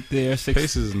right there.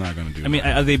 Pacers is not going to do.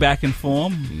 Are they back in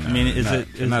form? No, is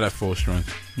not at full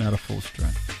strength? Not at full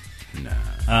strength. Nah.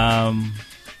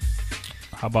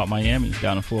 How about Miami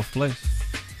down in fourth place?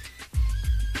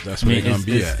 That's where they're going to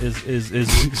be at.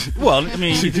 Well,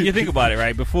 you think about it,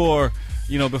 right? Before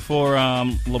LeBron,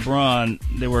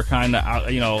 they were kind of out.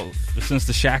 Since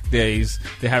the Shaq days,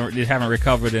 they haven't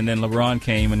recovered, and then LeBron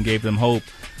came and gave them hope.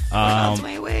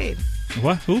 Dwayne Wade.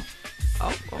 What? Who?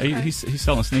 Oh, okay. He's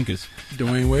selling sneakers.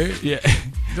 Dwayne Wade. Yeah,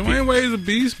 Dwayne Wade's a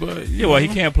beast, but well, he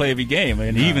can't play every game,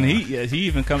 and he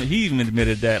even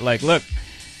admitted that. Like, look,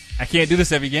 I can't do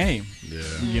this every game. Yeah,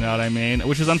 you know what I mean,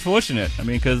 which is unfortunate.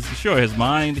 Because sure, his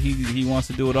mind, he wants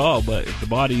to do it all, but if the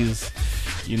body is,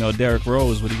 Derrick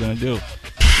Rose, what are you gonna do?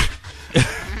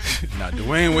 Now,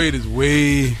 Dwayne Wade is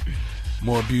way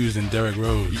more abused than Derrick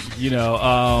Rose.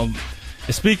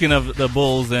 Speaking of the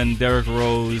Bulls and Derrick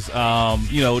Rose,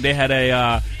 they had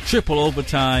a triple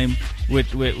overtime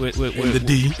with in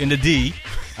the D.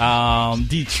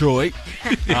 Detroit,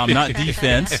 not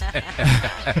defense.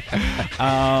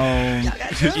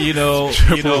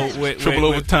 Triple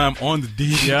overtime on the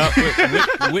D.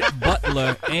 Yeah, with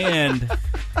Butler and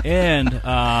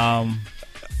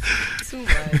too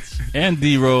much. And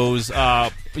D Rose,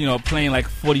 playing like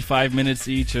 45 minutes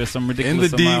each or some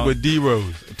ridiculous in the amount. D with D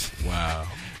Rose. Wow.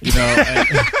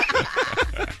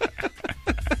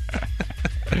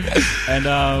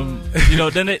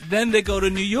 Then they go to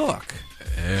New York.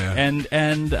 Yeah.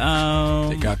 And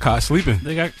they got caught sleeping.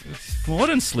 They got more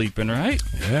than sleeping, right?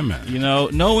 Yeah, man.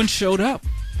 No one showed up.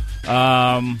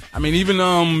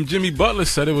 Even Jimmy Butler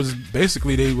said it was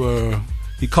basically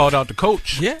he called out the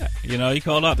coach. Yeah, he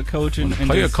called out the coach, and the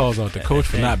player calls out the coach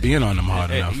for not being on them hard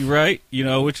enough. Right,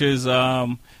 which is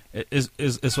one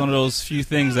of those few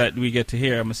things that we get to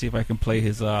hear. I'm gonna see if I can play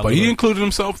his. But he included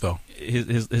himself though.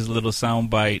 His little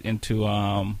sound bite into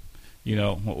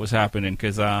what was happening,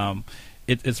 because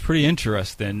it's pretty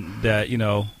interesting that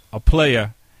a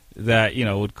player that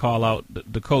would call out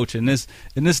the coach in this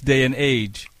day and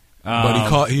age.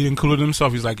 But he included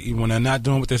himself. He's like, when they're not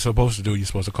doing what they're supposed to do, you're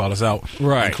supposed to call us out,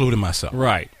 right? Including myself,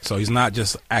 right? So he's not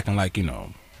just acting like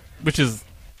which is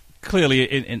clearly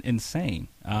insane.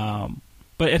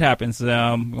 But it happens.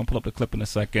 I'm gonna pull up the clip in a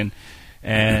second,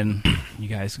 and you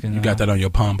guys can. You got that on your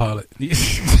Palm Pilot?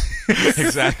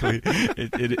 Exactly.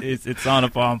 It's on a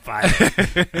Palm Pilot.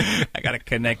 I gotta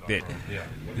connect it. Yeah.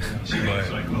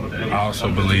 But I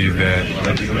also believe that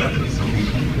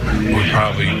we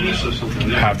probably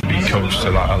have to be coached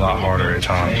a lot harder at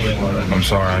times. I'm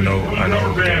sorry, I know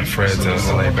that Fred's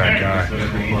a laid back guy,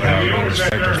 and I really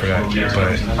respect him for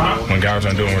that. But when guys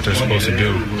aren't doing what they're supposed to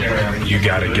do, you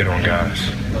gotta get on guys,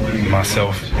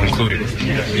 myself included.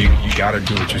 You gotta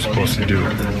do what you're supposed to do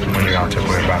when you're out there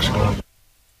playing basketball.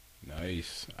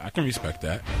 Nice. I can respect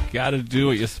that. Got to do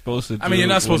what you're supposed to do. I mean, you're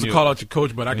not supposed to call out your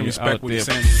coach, but I can respect what you're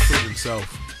saying to improve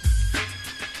himself.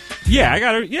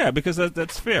 Yeah, because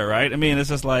that's fair, right? I mean, it's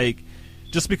just like,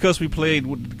 just because we played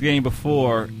the game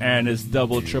before and it's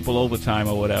double, triple overtime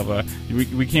or whatever,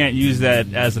 we can't use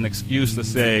that as an excuse to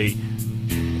say,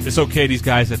 it's okay, these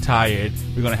guys are tired,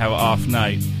 we're going to have an off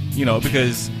night.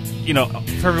 Because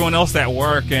for everyone else that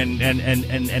work and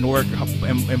work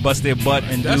and bust their butt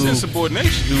and that's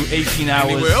insubordination. Do 18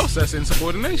 hours. Anywhere else, that's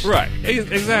insubordination. Right.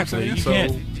 Exactly. You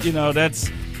can't.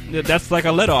 That's like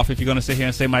a let off if you're going to sit here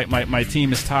and say my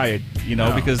team is tired.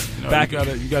 Because back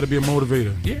you got to be a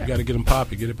motivator. Yeah. You got to get them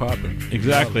popping, get it popping.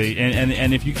 Exactly.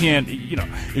 And if you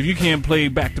can't play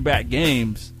back-to-back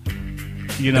games.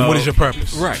 Then what is your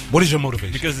purpose? Right. What is your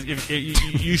motivation? Because if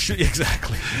you should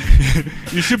exactly,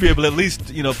 you should be able to at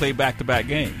least play back-to-back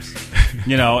games.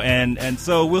 And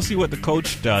so we'll see what the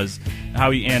coach does, how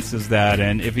he answers that,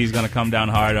 and if he's going to come down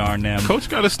hard on them. Coach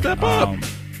got to step up.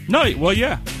 No, well,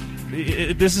 yeah.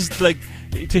 This is like,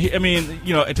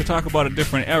 to talk about a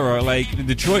different era, like the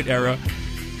Detroit era.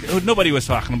 Nobody was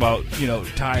talking about,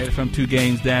 tired from 2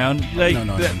 games down. Like,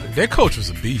 no. Their coach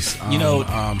was a beast.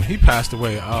 He passed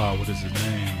away. What is his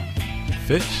name?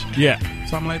 Fitch? Yeah.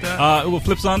 Something like that?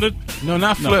 Flip Saunders? No,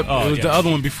 not Flip. No. It was the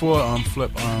other one before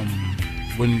Flip.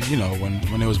 When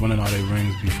they was winning all their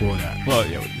rings before that. Well,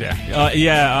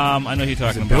 yeah. I know who you're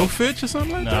talking about. Bill Fitch or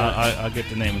something like that? I'll get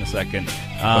the name in a second.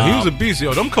 But he was a beast.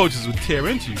 Them coaches would tear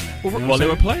into you, man. Well, they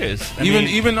were players.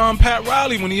 Even Pat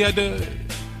Riley, when he had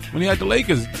the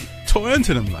Lakers, tore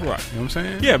into them, like, right? You know what I'm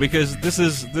saying? Yeah, because this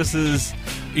is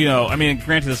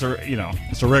granted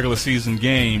it's a regular season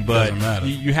game, but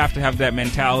you have to have that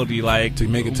mentality, like, to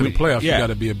make it to the playoffs. You got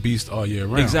to be a beast all year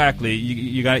round. Exactly.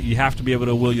 You have to be able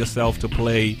to will yourself to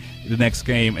play the next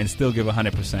game and still give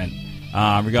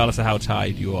 100%. Regardless of how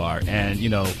tired you are, and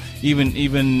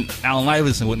even Allen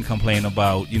Iverson wouldn't complain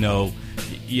about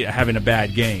having a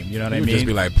bad game. You know what I mean? Just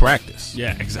be like, practice.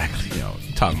 Yeah, exactly. You're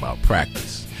talking about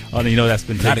practice. Oh, that's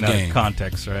been taken out of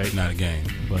context, right? Not a game,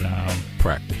 but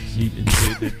practice.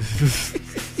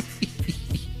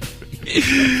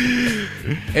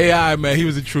 AI, man, he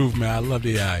was the truth, man. I loved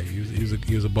AI. He was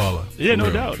a baller. Yeah, no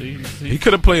doubt. He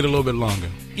could have played a little bit longer.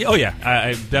 Yeah, oh yeah,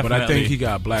 I definitely. But I think he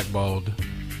got blackballed,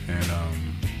 and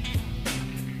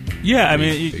yeah, I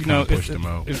mean, pushed him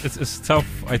out. It's tough,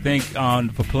 I think,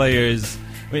 for players.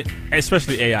 I mean,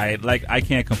 especially AI. Like, I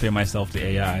can't compare myself to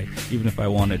AI, even if I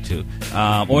wanted to.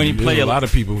 Or any player. A lot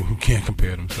of people who can't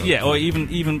compare themselves. Yeah, or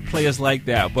even players like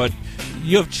that. But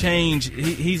you have changed.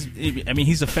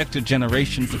 He's affected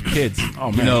generations of kids.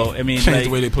 Oh man, changed the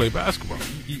way they play basketball.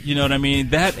 You know what I mean?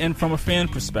 That, and from a fan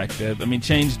perspective,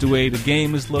 changed the way the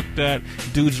game is looked at.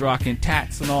 Dudes rocking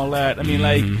tats and all that.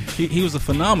 Like, he was a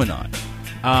phenomenon.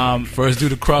 First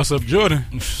dude to cross up Jordan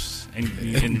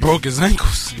and broke his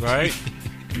ankles. Right.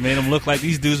 Made them look like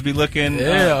these dudes be looking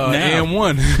now.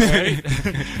 AM1. Right?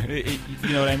 You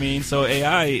know what I mean? So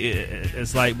AI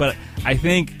is like, but I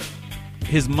think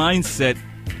his mindset,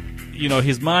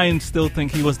 his mind still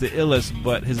think he was the illest,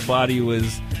 but his body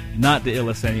was not the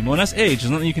illest anymore. And that's age.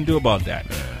 There's nothing you can do about that.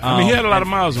 He had a lot of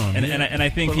miles on him. And I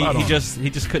think he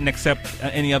just couldn't accept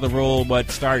any other role but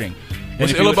starting.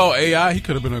 What's ill about AI? He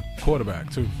could have been a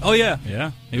quarterback too. Oh yeah.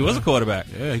 He was a quarterback.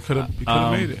 Yeah, he could have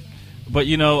made it. But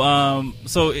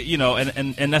so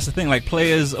and that's the thing. Like,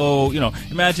 players,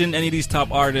 imagine any of these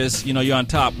top artists. You're on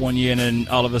top one year, and then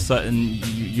all of a sudden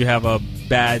you have a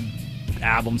bad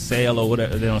album sale or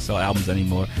whatever. They don't sell albums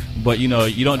anymore, but you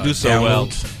don't do so well.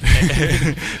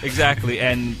 Exactly,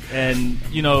 and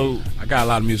I got a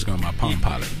lot of music on my Palm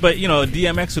Pilot. But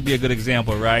DMX would be a good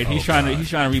example, right? He's trying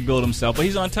to rebuild himself, but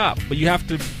he's on top. But you have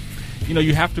to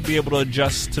be able to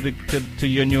adjust to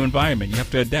your new environment. You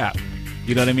have to adapt.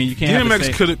 You know what I mean? You can't.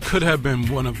 DMX could have been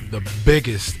one of the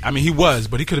biggest. He was,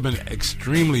 but he could have been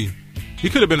extremely He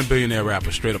could have been a billionaire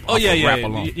rapper straight up. Oh off yeah, of yeah, rap yeah,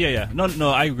 alone. yeah.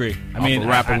 No, I agree. I Off mean, of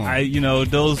rap alone.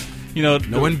 those,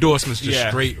 No endorsements, just Yeah.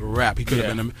 straight rap. He could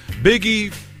have Yeah. been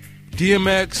Biggie,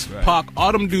 DMX, Right. Pac,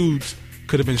 all them dudes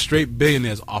could have been straight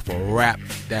billionaires off of rap.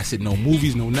 That's it. No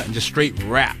movies, no nothing, just straight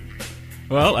rap.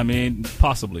 Well, I mean,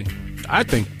 possibly. I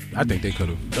think they could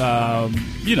have. But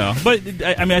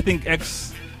I mean, I think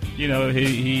X,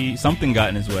 he something got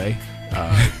in his way.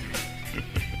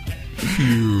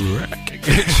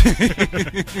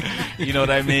 You know what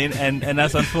I mean? And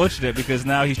that's unfortunate because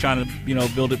now he's trying to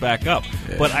build it back up.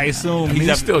 Yeah. But I assume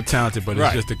he's still talented, but right.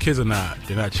 It's just the kids they're not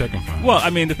checking for him. Well, I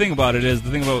mean, the thing about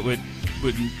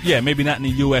maybe not in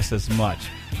the U.S. as much.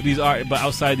 But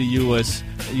outside the U.S.,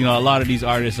 a lot of these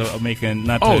artists are making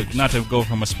not to go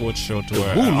from a sports show to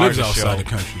who lives outside the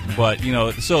country, man? But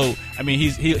so I mean,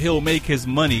 he'll make his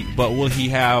money, but will he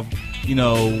have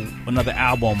another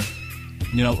album?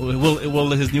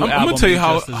 Will his new album? I'm gonna tell you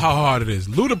how hard it is.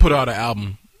 Luda put out an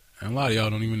album, and a lot of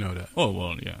y'all don't even know that. Oh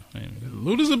well, yeah.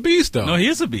 Luda's a beast, though. No, he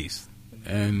is a beast.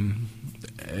 And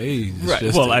hey,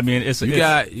 right. Well, I mean,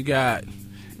 you got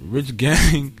Rich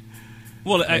Gang.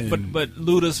 Well, but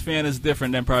Luda's fan is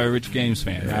different than probably Rich Game's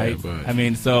fan, right? But I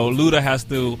mean, so Luda has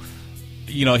to,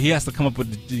 he has to come up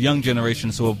with the young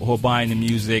generations who are buying the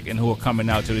music and who are coming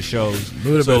out to the shows.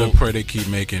 Luda better pray they keep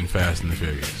making Fast and the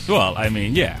Furious. Well, I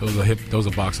mean, yeah, those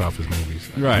are box office movies,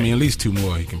 right? I mean, at least 2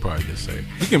 more. He can probably just say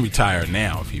he can retire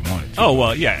now if he wanted to. Oh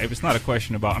well, yeah. If it's not a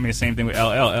question about, I mean, same thing with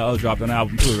LL. LL dropped an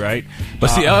album too, right? But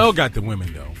see, LL got the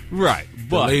women though, right?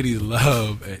 But the ladies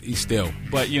love he's still.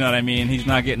 But you know what I mean. He's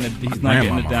not getting the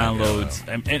downloads,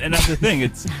 and that's the thing.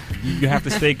 It's you have to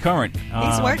stay current.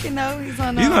 He's working though. He's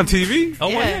on TV. Oh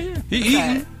yeah. He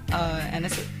eating.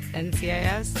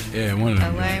 NCIS. Yeah, one of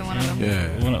them. LA, one of them.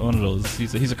 Yeah, one of those.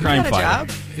 He's a crime fighter. Job?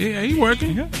 Yeah, he's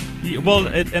working. Yeah. Well,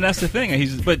 and that's the thing.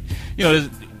 But not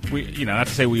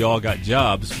to say we all got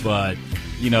jobs, but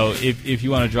if you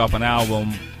want to drop an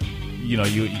album. You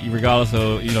regardless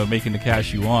of making the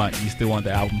cash you want, you still want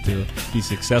the album to be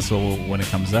successful when it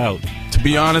comes out. To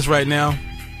be honest, right now,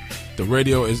 the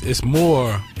radio it's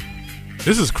more.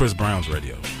 This is Chris Brown's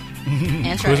radio.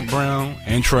 And Chris Trey. Brown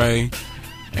and Trey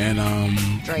and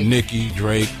Drake. Nicki,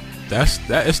 Drake.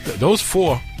 Those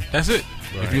 4. That's it.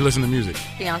 Right. If you listen to music.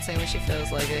 Beyonce when she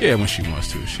feels like it. Yeah, when she wants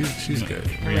to. She's good.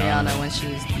 Rihanna when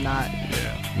she's not.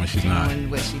 Yeah, when she's not.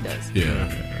 When she does. Yeah.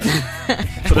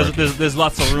 So there's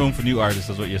lots of room for new artists,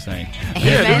 is what you're saying.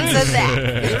 Amen to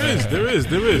that. There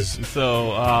is.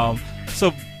 So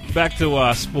back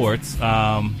to sports.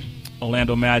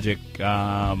 Orlando Magic.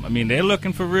 I mean, they're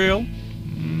looking for real.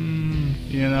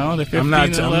 They're 15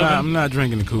 I'm not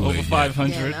drinking the Kool-Aid. Over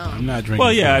 500. Yeah, no. I'm not drinking.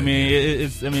 Well, yeah.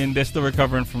 Kool-Aid. I mean, they're still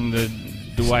recovering from the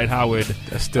Dwight Howard.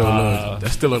 That still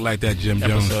look like that Jim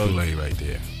Jones Kool-Aid right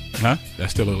there. Huh? That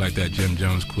still look like that Jim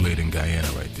Jones Kool-Aid in Guyana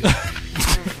right there.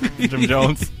 Jim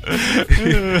Jones.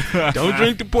 Don't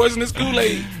drink the poisonous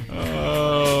Kool-Aid.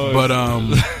 Oh, but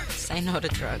say no to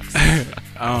drugs.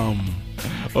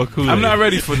 Or Kool-Aid. I'm not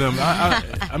ready for them.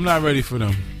 I'm not ready for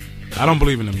them. I don't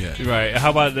believe in them yet. Right.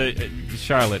 How about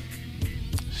Charlotte?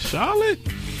 Charlotte?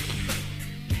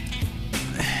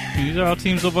 These are all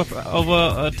teams over top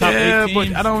 8 teams. Yeah,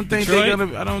 but I don't think Detroit? they're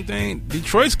gonna. I don't think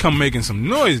Detroit's come making some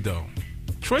noise though.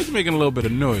 Detroit's making a little bit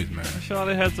of noise, man.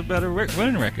 Charlotte has a better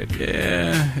winning record.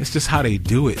 Yeah, it's just how they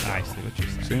do it. I see what you're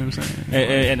saying. See what I'm saying?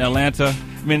 And Atlanta,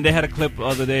 I mean, they had a clip the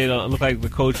other day that looked like the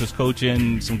coach was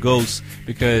coaching some ghosts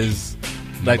because,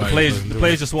 the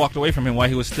players just walked away from him while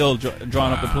he was still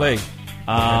drawing up the play.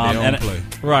 Play.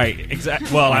 Right, exactly.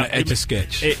 Well, Etch a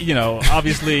sketch.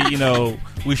 Obviously,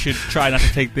 we should try not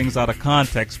to take things out of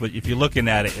context. But if you're looking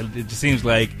at it, it just seems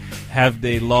like have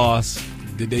they lost?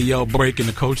 Did they yell break and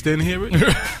the coach didn't hear it?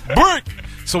 Break.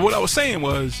 So what I was saying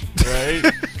was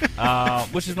right,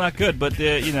 which is not good. But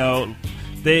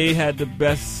they had the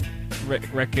best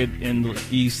record in the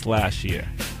East last year.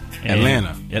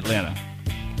 Atlanta.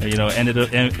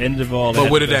 Ended of all. But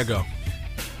where did that go?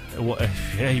 Well,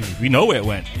 we know where it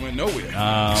went. It went nowhere.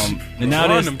 And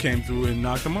now them came through and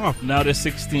knocked them off. Now they're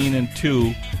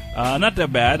 16-2. Not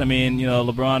that bad. I mean,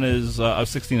 LeBron is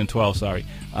 16-12. Sorry,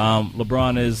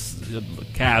 LeBron is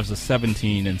Cavs are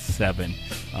 17-7.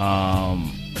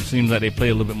 It seems like they play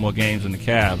a little bit more games than the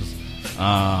Cavs.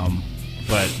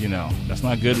 But that's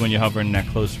not good when you're hovering that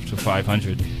close to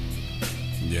 500.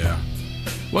 Yeah.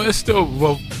 Well, it's still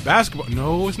basketball.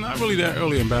 No, it's not really that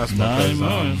early in basketball.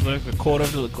 No, it's like a quarter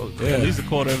of at least a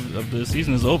quarter of the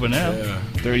season is over now. Yeah.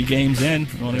 30 games in,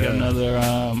 we only got another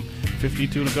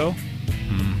 52 to go.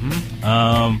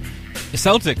 Mm-hmm. The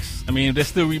Celtics. I mean, they're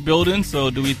still rebuilding. So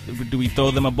do we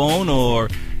throw them a bone, or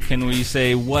can we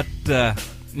say what? No.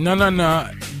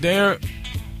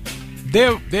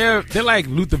 they're like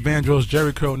Luther Vandross,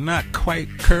 Jerry Curl, not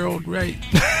quite curled, right?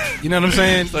 You know what I'm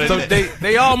saying? So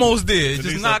they almost did,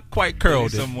 just not quite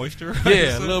curled. Some moisture.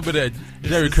 Yeah, a little bit of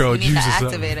Jerry Curl juice or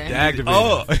something. Activator. The activator.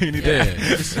 Oh, you need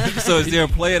yeah. So is there a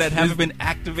player that hasn't been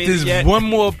activated There's yet? one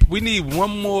more. We need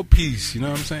one more piece. You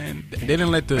know what I'm saying? They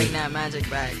didn't let the. Bring that magic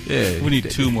back. Yeah, we need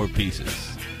 2 more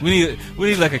pieces. We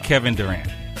need like a Kevin Durant.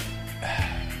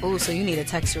 Oh, so you need a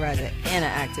texturizer and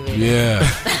an activator. Yeah,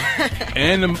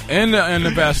 and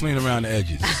the Vaseline around the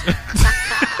edges.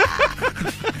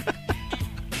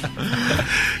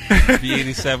 The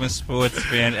 87 Sports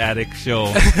Fan Addict Show.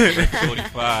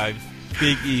 45.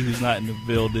 Big E, who's not in the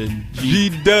building.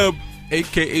 G-Dub,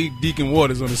 a.k.a. Deacon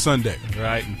Waters on a Sunday.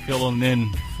 Right, and filling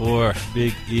in for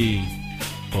Big E.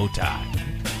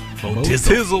 Bowtie.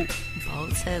 Bow-tizzle.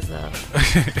 Bow-tizzle.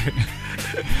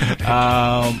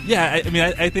 Yeah, I mean,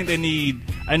 I think they need.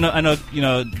 I know. You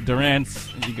know, Durant's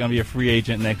gonna be a free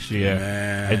agent next year.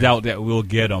 Man. I doubt that we'll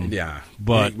get him. Yeah,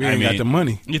 but we ain't got the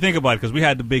money. You think about it, because we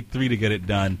had the big 3 to get it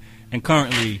done, and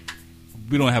currently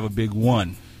we don't have a big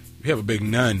 1. We have a big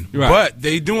none, right. But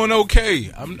they doing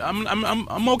okay.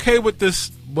 I'm okay with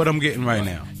this. What I'm getting right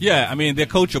now. Yeah, I mean, they're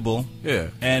coachable. Yeah,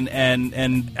 and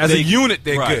as a unit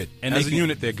they're right. good. And as a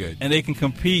unit they're good, and they can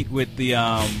compete with the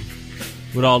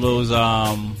with all those.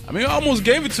 I mean, I almost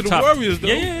gave it to the Warriors, though.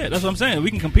 Yeah, that's what I'm saying.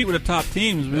 We can compete with the top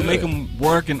teams. We make them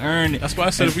work and earn. That's why I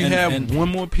said if we have one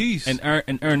more piece and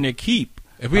earn their keep.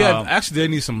 If we have, actually, they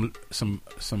need some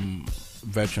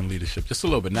veteran leadership, just a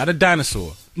little bit. Not a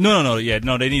dinosaur. No. Yeah,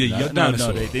 no. They need a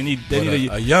dinosaur. They need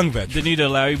a young veteran. They need a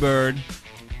Larry Bird.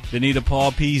 They need a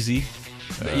Paul Peasy.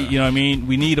 You know what I mean?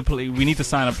 We need to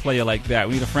sign a player like that.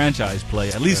 We need a franchise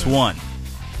player, at least one.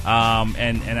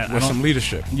 And with some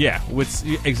leadership. Yeah,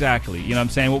 exactly. You know what I'm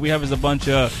saying? What we have is a bunch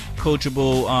of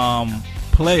coachable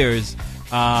players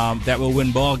that will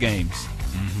win ball games.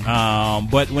 Mm-hmm.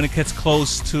 But when it gets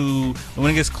close to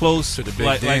the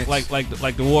big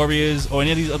like the Warriors or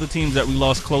any of these other teams that we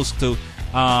lost close to,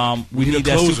 we need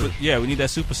that we need that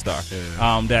superstar.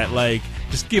 Yeah. That like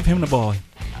just give him the ball.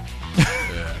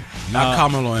 Yeah. Not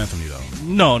Carmelo Anthony though.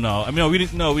 No. I mean, we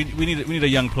need a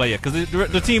young player because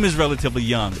the team is relatively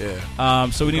young. Yeah.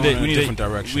 So we need a different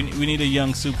direction. We need a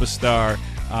young superstar.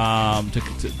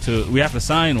 We have to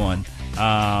sign one.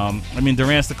 I mean,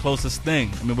 Durant's the closest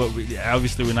thing. I mean, but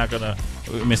obviously we're not gonna.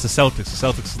 I mean, it's the Celtics. The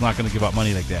Celtics is not gonna give out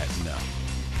money like that. No.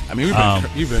 I mean,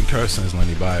 we've been cursing since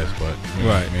Lenny Bias, but we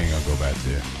ain't gonna go back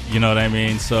there. You know what I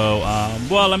mean? So,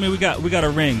 well, I mean, we got a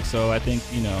ring, so I think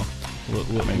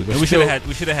we should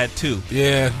have had 2.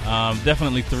 Yeah.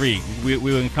 Definitely 3. We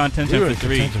were in contention for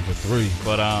 3.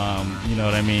 But you know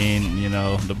what I mean? You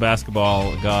know, the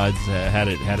basketball gods had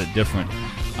it different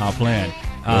plan.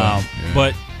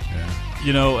 But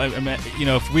you know, I mean, you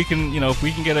know, if we can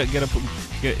get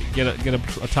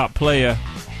a top player.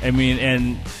 I mean,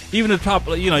 and even the top,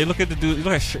 you know, you look at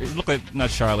not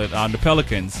Charlotte, the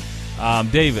Pelicans,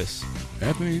 Davis.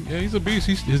 Anthony, yeah, he's a beast.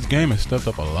 His game has stepped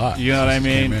up a lot. You know what I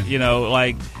mean? You know,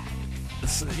 like,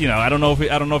 you know, I don't know if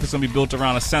it's gonna be built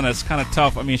around a center. It's kind of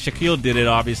tough. I mean, Shaquille did it,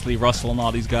 obviously. Russell and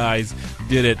all these guys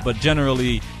did it, but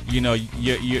generally, you know,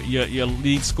 your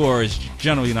lead scorer is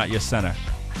generally not your center.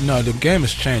 No, the game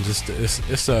has changed.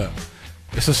 It's a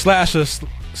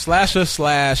slasher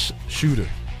slash shooter.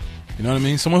 You know what I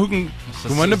mean? Someone who can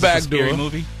run the back door.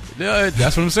 Movie? Yeah,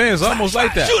 that's what I'm saying. It's almost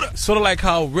like that. Shooter. Sort of like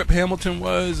how Rip Hamilton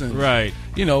was, and right.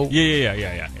 You know,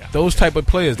 yeah. Those type of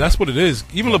players. That's what it is.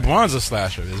 Even LeBron's a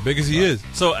slasher, as big as he is.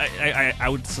 So I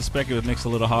would suspect it makes it a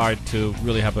little hard to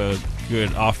really have a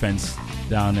good offense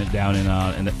down in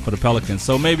for the Pelicans.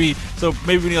 So maybe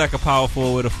we need like a power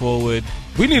forward, a forward.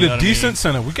 We need a decent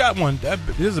center. We got one.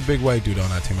 There's a big white dude on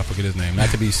our team. I forget his name. Not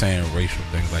to be saying racial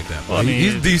things like that. But well,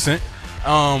 he's decent.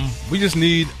 We just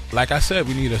need, like I said,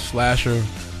 we need a slasher,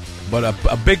 but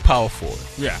a big power forward.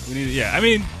 Yeah, we need. Yeah, I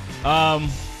mean,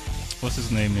 what's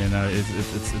his name there? Now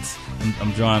it's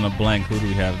I'm drawing a blank. Who do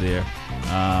we have there?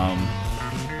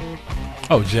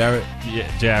 Jarrett.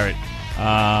 Yeah, Jarrett.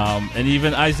 And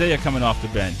even Isaiah coming off the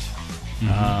bench.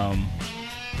 Mm-hmm.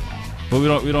 But we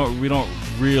don't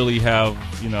really have,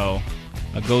 you know,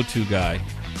 a go-to guy.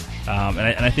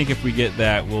 And I think if we get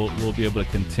that, we'll be able to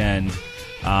contend.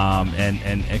 And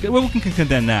we can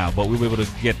contend now, but we'll be able to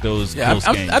get those close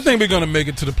games. I think we're going to make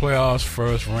it to the playoffs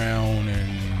first round,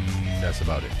 and that's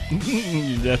about it.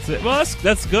 That's it. Well,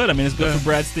 that's good. I mean, it's good for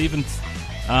Brad Stevens.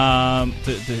 To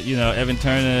you know, Evan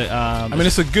Turner. I mean,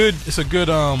 it's a good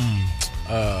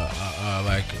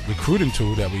like recruiting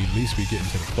tool that we at least be getting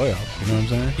to the playoffs. You know what I'm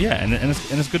saying? Yeah, and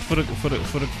it's good for the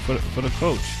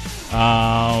coach,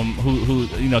 who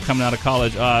coming out of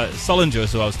college. Sullinger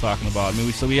is who I was talking about. I mean,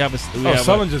 we have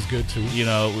Sullinger's good too.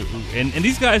 And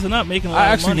these guys are not making a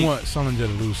lot of money. I actually want Sullinger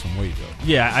to lose some weight though.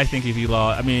 Yeah, I think if he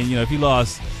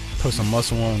lost, put some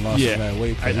muscle on, lost some of that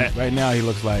weight. Right now he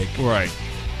looks like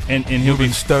and he'll be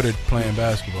stuttered playing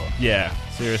basketball. Yeah,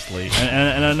 seriously.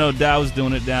 And I know Dow's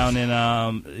doing it down in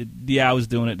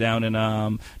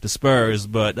the Spurs,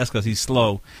 but that's because he's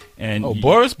slow. And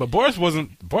Boris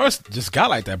just got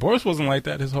like that. Boris wasn't like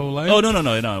that his whole life. Oh no.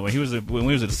 When he was at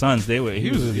the Suns, he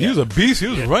was a beast. He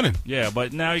was running. Yeah,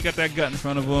 but now you got that gut in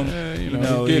front of him.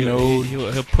 Getting old.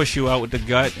 He'll push you out with the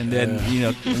gut and then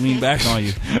lean back on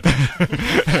you.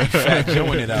 Fat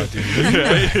Joeing it out there.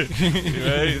 Right?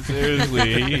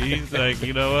 Seriously, he's like,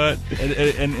 you know what?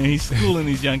 And he's schooling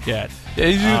these young cats.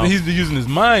 Yeah, he's using his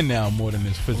mind now more than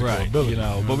his physical ability.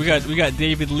 But we got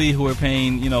David Lee who are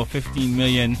paying $15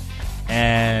 million,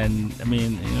 and I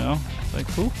mean it's like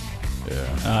cool.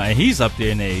 Yeah. And he's up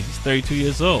there in age. He's 32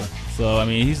 years old. So I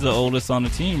mean he's the oldest on the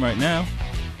team right now.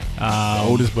 The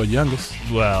oldest but youngest.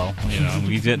 Well,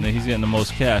 he's getting the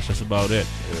most cash. That's about it.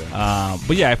 Yeah.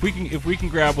 But yeah, if we can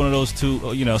grab one of those two,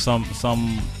 a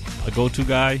go-to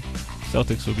guy,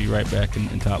 Celtics will be right back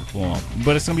in top form.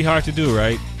 But it's gonna be hard to do,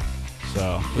 right?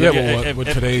 So yeah, but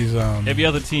today's every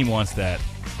other team wants that.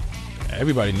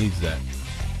 Everybody needs that.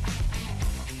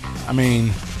 I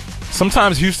mean,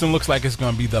 sometimes Houston looks like it's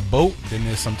going to be the boat. Then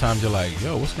there's sometimes you're like,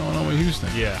 yo, what's going on with Houston?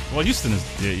 Yeah. Well, Houston is,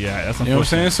 that's unfortunate. You know what I'm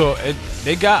saying? So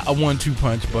they got a 1-2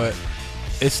 punch, but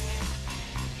it's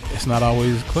not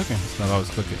always clicking.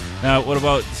 Now, what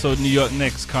about New York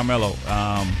Knicks, Carmelo?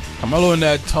 Carmelo and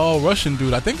that tall Russian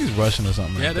dude. I think he's Russian or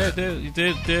something. Yeah, like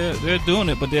they're doing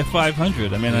it, but they're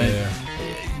 500. I mean,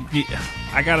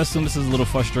 I gotta assume this is a little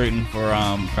frustrating for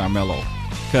Carmelo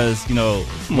because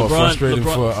more frustrating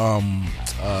for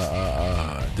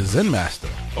the Zen Master.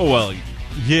 Oh well,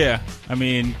 yeah. I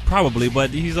mean, probably,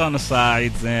 but he's on the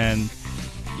sides and.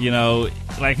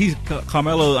 Like he's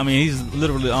Carmelo. I mean, he's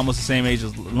literally almost the same age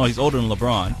as. No, he's older than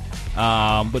LeBron.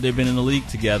 But they've been in the league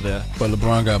together. But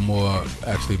LeBron got more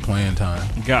actually playing time.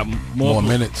 Got more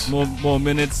minutes. More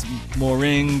minutes. More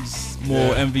rings.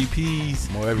 More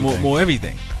MVPs. More everything. More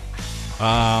everything.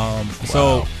 Wow.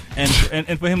 So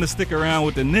and for him to stick around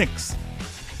with the Knicks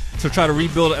to try to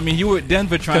rebuild. I mean, you were at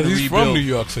Denver trying to rebuild. He's from New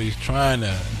York, so he's trying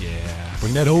to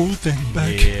bring that old thing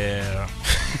back. Yeah.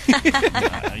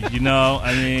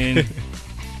 I mean,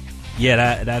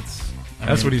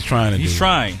 that's what he's trying to do. He's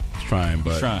trying,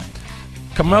 but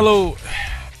Carmelo,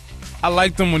 I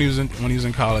liked him when he was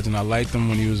in college, and I liked him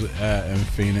when he was in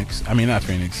Phoenix. I mean, not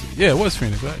Phoenix. Yeah, it was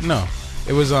Phoenix, right? No,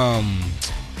 it was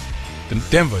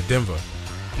Denver.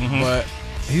 Mm-hmm. But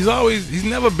he's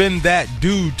never been that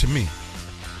dude to me.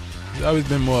 He's always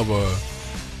been more of a.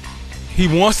 He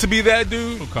wants to be that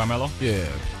dude. Carmelo. Yeah.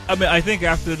 I mean, I think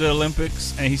after the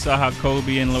Olympics and he saw how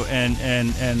Kobe and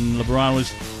LeBron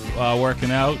was working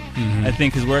out, mm-hmm. I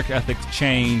think his work ethic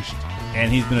changed,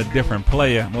 and he's been a different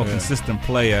player, more consistent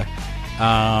player.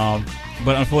 But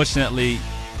unfortunately,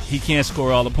 he can't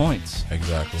score all the points.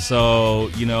 Exactly. So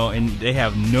and they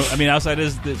have no. I mean, outside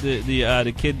is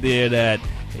the kid there that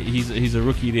he's a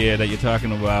rookie there that you're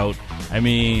talking about. I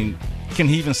mean, can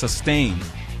he even sustain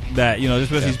that? Just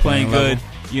because he's playing good.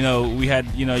 We had,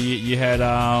 you had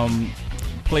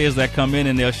players that come in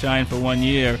and they'll shine for 1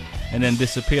 year and then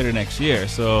disappear the next year.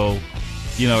 So,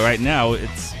 right now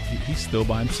he's still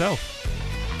by himself.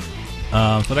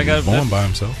 So they got born by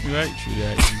himself. Right?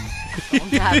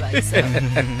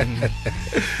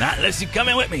 Not unless you come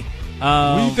in with me.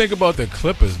 What do you think about the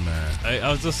Clippers, man?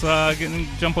 I was just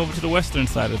jump over to the Western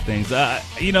side of things. The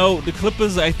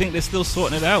Clippers, I think they're still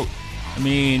sorting it out. I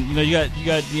mean, you got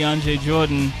DeAndre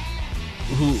Jordan.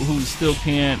 Who still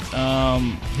can't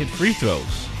hit free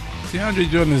throws. DeAndre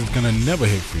Jordan is going to never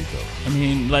hit free throws. I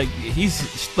mean, like, he's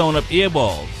throwing up air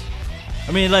balls.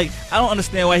 I mean, like, I don't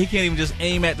understand why he can't even just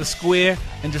aim at the square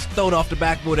and just throw it off the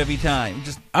backboard every time.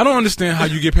 I don't understand how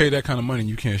you get paid that kind of money and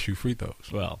you can't shoot free throws.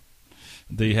 Well,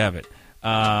 there you have it.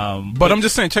 But I'm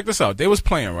just saying, check this out. They was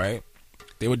playing, right?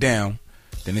 They were down.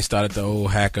 Then they started the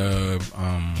old hacker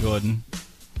Jordan.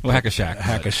 Well, Hacker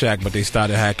Shaq, but they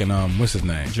started hacking, what's his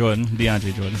name?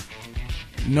 DeAndre Jordan.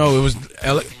 No, it was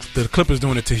the Clippers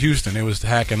doing it to Houston. They was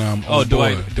hacking, Dwight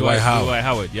Howard. Dwight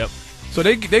Howard, yep. So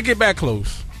they get back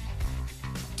close.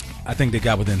 I think they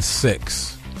got within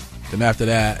 6. Then after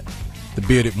that, the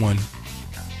bearded one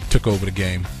took over the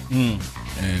game and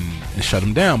shut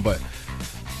them down. But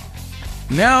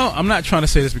now, I'm not trying to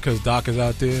say this because Doc is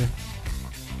out there,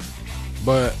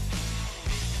 but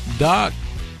Doc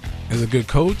is a good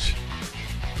coach,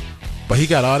 but he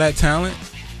got all that talent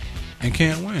and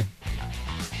can't win.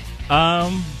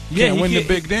 He can't win the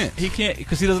big dance. He can't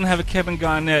because he doesn't have a Kevin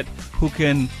Garnett who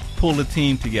can pull the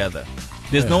team together.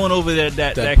 There's no one over there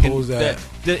that can. That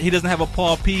he doesn't have a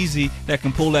Paul Peasy that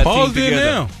can pull that Paul's team together.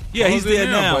 There now. Yeah, Paul's he's there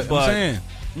now. But I'm saying,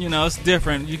 it's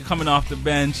different. You're coming off the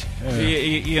bench.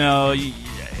 Yeah.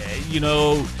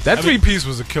 That three-piece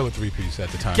was a killer three-piece at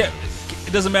the time.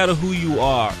 It doesn't matter who you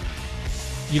are.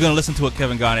 You're gonna listen to what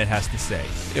Kevin Garnett has to say.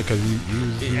 Yeah, because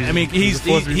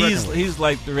he's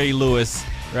like the Ray Lewis,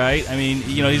 right? I mean,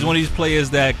 he's one of these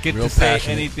players that get real to say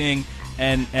passionate. anything,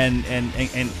 and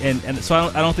so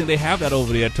I don't think they have that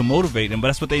over there to motivate them. But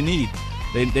that's what they need.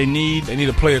 They need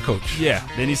a player coach. Yeah,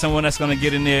 they need someone that's gonna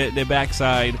get in their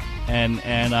backside and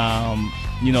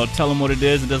tell them what it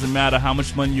is. It doesn't matter how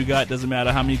much money you got. Doesn't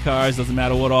matter how many cars. Doesn't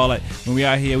matter what all. Like when we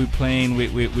out here, we playing. We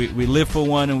live for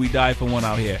one and we die for one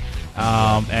out here.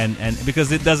 And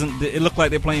because it look like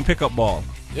they're playing pickup ball.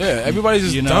 Yeah, everybody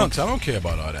just dunks. I don't care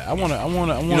about all that. I want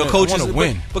to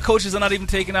win. But coaches are not even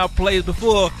taking out players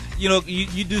before.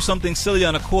 You do something silly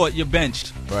on the court, you're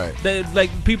benched. Right.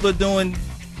 People are doing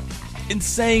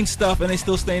insane stuff and they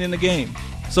still staying in the game.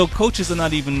 So coaches are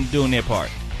not even doing their part.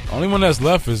 Only one that's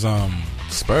left is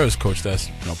Spurs coach. That's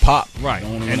Pop. Right. The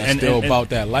only one that's still about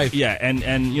that life. Yeah, and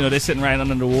they're sitting right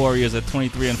under the Warriors at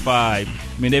 23-5. I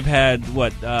mean, they've had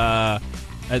I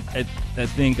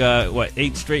think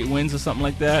 8 straight wins or something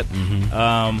like that.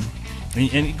 Mm-hmm.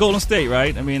 And Golden State,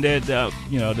 right? I mean, they're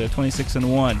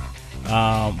 26-1.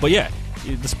 But yeah,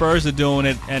 the Spurs are doing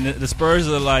it, and the Spurs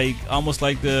are almost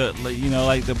like the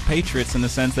Patriots in the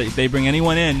sense that they bring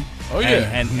anyone in. Oh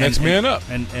yeah, and next man up,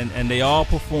 and they all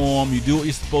perform. You do what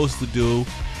you're supposed to do,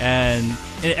 and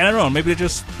I don't know. Maybe they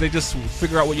just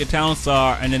figure out what your talents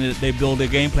are, and then they build their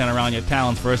game plan around your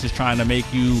talents versus trying to make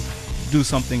you do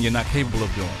something you're not capable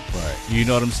of doing. Right. You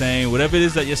know what I'm saying? Whatever it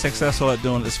is that you're successful at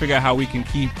doing, let's figure out how we can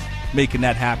keep making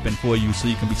that happen for you so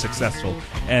you can be successful.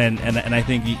 And I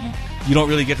think you don't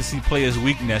really get to see players'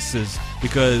 weaknesses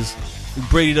because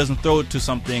Brady doesn't throw it to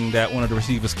something that one of the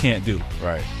receivers can't do.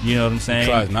 Right. You know what I'm saying? He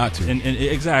tries not to. And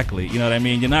exactly. You know what I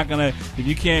mean? You're not gonna, if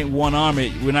you can't one arm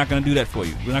it, we're not gonna do that for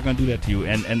you. We're not gonna do that to you.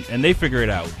 And they figure it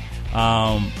out.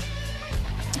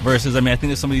 Versus, I think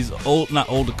there's some of these not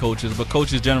older coaches, but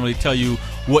coaches generally tell you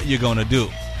what you're gonna do.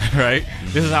 Right? Mm-hmm.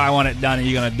 This is how I want it done, and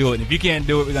you're gonna do it. And if you can't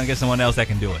do it, we're gonna get someone else that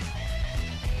can do it.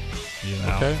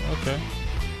 Okay.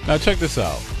 Now check this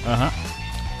out.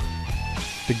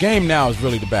 The game now is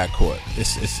really the backcourt.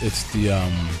 It's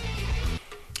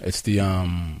the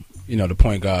the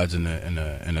point guards and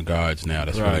the guards now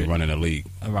that's really running the league.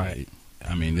 Right.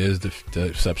 I mean, there's the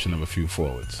exception of a few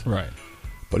forwards. Right.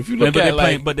 But if you look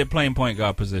at they're playing point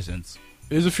guard positions.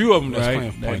 There's a few of them that's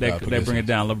playing point guard positions. They bring it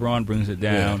down. LeBron brings it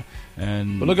down. Yeah.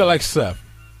 But look at Seth.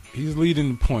 He's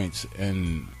leading points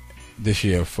in this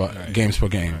year for games per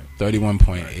game.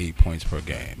 31.8 points per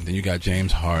game. Then you got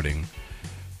James Harden.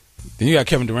 Then you got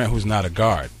Kevin Durant, who's not a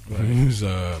guard, who's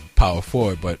a power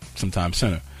forward, but sometimes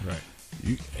center. Right.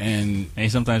 And he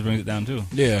sometimes brings it down too.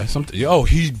 Yeah.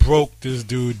 He broke this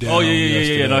dude down. Oh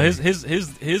yeah. No, his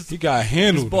he got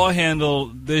handled. His ball handle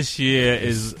this year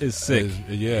is sick.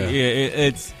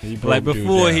 It's like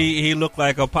before he looked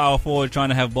like a power forward trying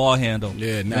to have ball handle.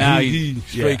 Yeah. Now he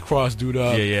straight cross dude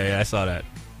up. Yeah. I saw that.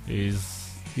 He's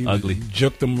ugly. He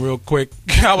juked him real quick.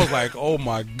 I was like, oh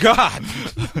my God.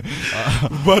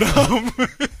 But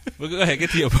well, go ahead, get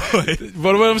to your point.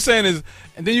 But what I'm saying is,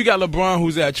 and then you got LeBron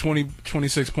who's at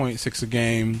 26.6 a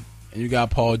game, and you got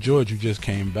Paul George who just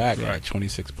came back at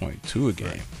 26.2 a game.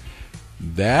 Right.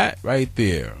 That right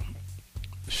there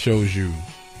shows you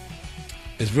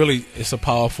it's a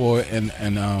power forward and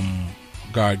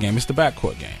guard game. It's the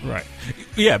backcourt game. Right.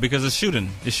 Yeah, because it's shooting.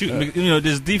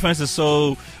 This defense is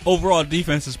overall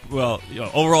defense is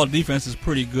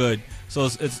pretty good. So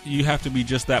it's you have to be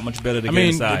just that much better to get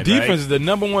inside. The defense, the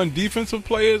number one defensive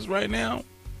players right now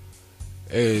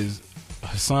is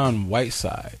Hassan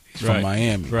Whiteside. He's from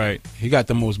Miami. Right. He got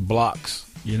the most blocks.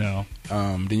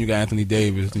 Then you got Anthony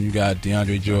Davis. Then you got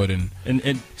DeAndre Jordan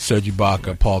and Serge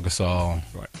Ibaka, Paul Gasol.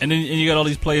 Right. And then you got all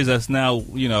these players that's now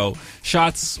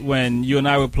shots when you and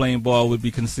I were playing ball would be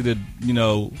considered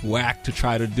whack to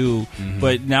try to do,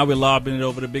 but now we're lobbing it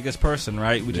over the biggest person.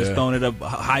 Right. We're just throwing it up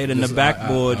higher than the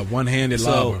backboard. A one-handed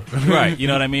lobber. Right. You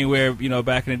know what I mean? Where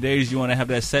back in the days you want to have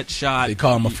that set shot. They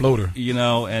call him a floater.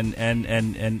 And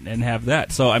have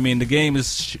that. So I mean the game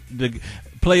is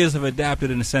players have adapted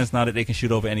in the sense now that they can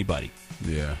shoot over anybody.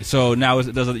 Yeah. So now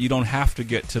you don't have to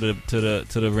get to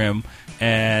the rim,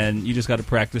 and you just got to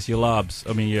practice your lobs.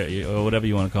 I mean, or whatever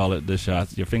you want to call it, the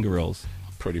shots, your finger rolls.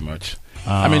 Pretty much.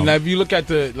 I mean, if you look at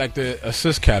the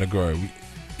assist category,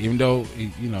 even though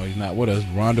he's not with us,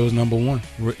 Rondo's number one.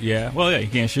 Yeah, well, yeah, he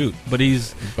can't shoot, but he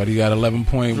got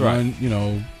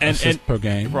 11.1, assists per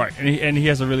game. Right, and he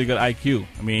has a really good IQ.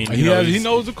 I mean, he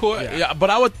knows the court. Yeah,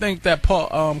 but I would think that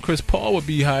Chris Paul would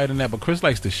be higher than that. But Chris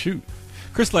likes to shoot.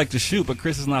 Chris likes to shoot, but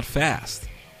Chris is not fast.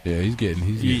 Yeah, he's getting.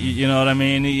 You know what I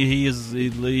mean?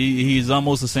 He's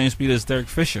almost the same speed as Derek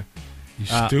Fisher. You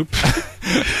stupid.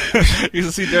 You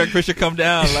can see Derek Fisher come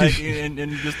down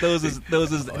and just throws his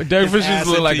Derek Fisher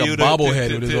look like a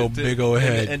bobblehead with his old big old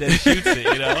head, and then shoots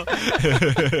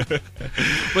it.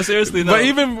 But seriously, no. But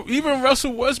even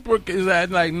Russell Westbrook is at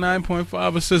like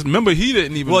 9.5 assists. Remember, he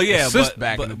didn't even assist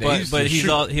back in the day. But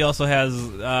he also has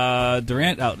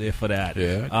Durant out there for that.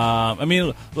 Yeah. I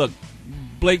mean, look,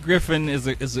 Blake Griffin is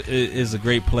a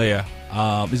great player.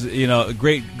 Is a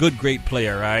great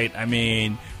player, right? I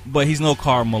mean. But he's no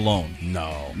Karl Malone.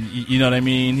 No, you know what I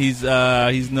mean. He's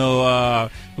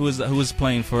no who was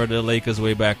playing for the Lakers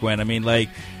way back when. I mean, like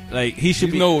he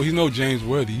should be. He's no James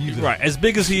Worthy either. Right, as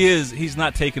big as he is, he's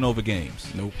not taking over games.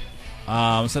 Nope.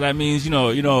 So that means you know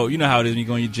how it is when you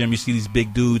go in your gym, you see these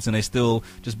big dudes and they still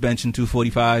just benching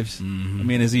 245s. Mm-hmm. I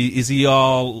mean, is he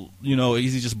all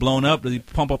is he just blown up? Does he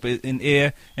pump up in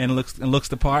air and looks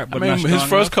the part? But his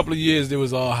first couple of years there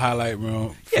was all highlight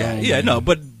room.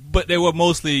 But they were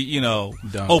mostly,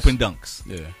 dunks. Open dunks.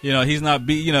 Yeah. He's not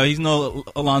he's no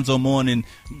Alonzo Mourning,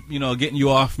 getting you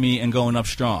off me and going up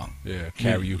strong. Yeah,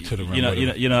 carry you to the rim.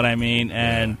 You know what I mean?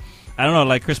 And I don't know,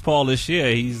 like Chris Paul this year,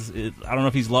 I don't know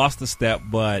if he's lost a step,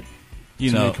 but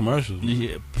Too many commercials.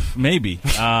 Yeah, maybe.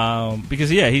 Because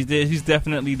he's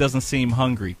definitely doesn't seem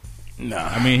hungry. No.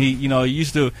 I mean, he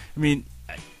used to. I mean,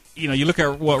 you look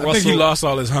at what Russell. I think he lost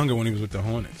all his hunger when he was with the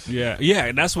Hornets.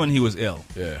 Yeah, that's when he was ill.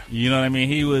 Yeah, you know what I mean.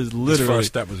 He was literally. His first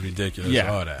step was ridiculous.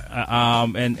 Yeah, all that.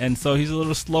 And so he's a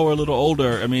little slower, a little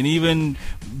older. I mean, even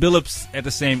Billups at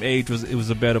the same age was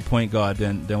a better point guard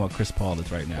than what Chris Paul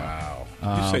is right now. Wow.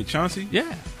 You say Chauncey?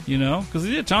 Yeah,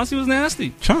 because Chauncey was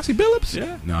nasty. Chauncey Billups?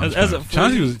 Yeah, no,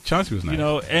 Chauncey was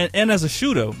nice. And as a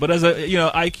shooter, but as a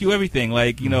IQ everything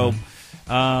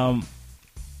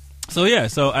So yeah,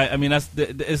 I mean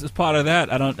it's part of that.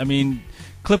 The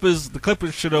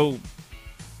Clippers should have,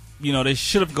 they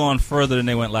should have gone further than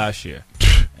they went last year.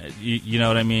 You know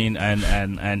what I mean? And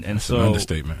That's so an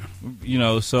understatement.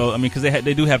 Because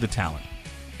they do have the talent.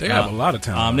 They have a lot of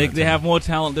talent. They have more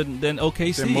talent than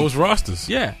OKC. Than most rosters.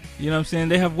 Yeah, you know what I'm saying?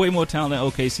 They have way more talent than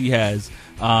OKC has.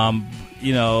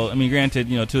 Granted,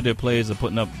 2 of their players are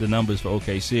putting up the numbers for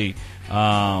OKC.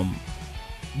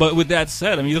 But with that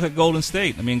said, you look at Golden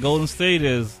State. Golden State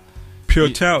is pure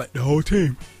talent. The whole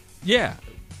team. Yeah,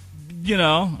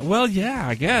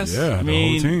 I guess. Yeah,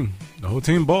 whole team. The whole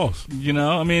team balls.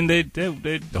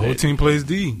 The whole team plays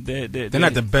D. They're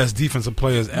not the best defensive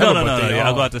players ever. No. I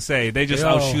was about to say they just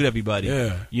outshoot everybody.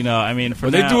 Yeah. But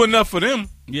they do enough for them.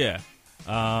 Yeah.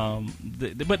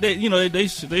 But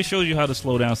they showed you how to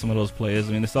slow down some of those players.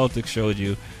 The Celtics showed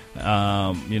you.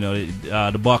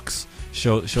 The Bucks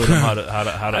showed them how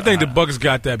to. I think the Bucks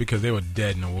got that because they were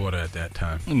dead in the water at that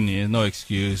time. Yeah, no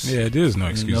excuse. Yeah, there's no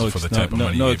excuse for the type of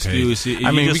money you excuse. Pay.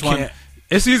 We can't.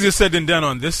 It's easier said than done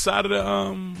on this side of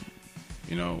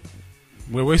the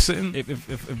where we're sitting.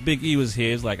 If Big E was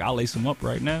here, it's like I'll lace him up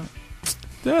right now.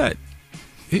 That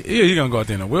he's gonna go out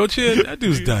there in a wheelchair. That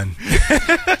dude's done.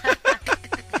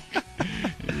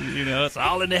 It's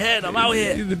all in the head. I'm out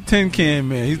here. He's the tin can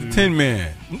man. He's the tin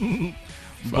man.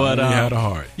 But he had a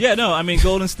heart. Yeah, no.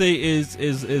 Golden State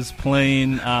is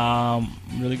playing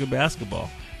really good basketball,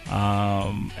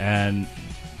 and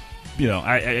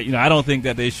I don't think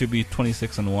that they should be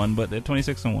 26-1, but they're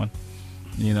 26-1.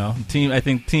 I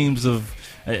think teams of.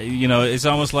 It's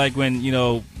almost like when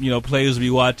players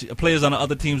will be players on the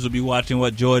other teams will be watching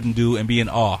what Jordan do and be in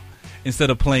awe instead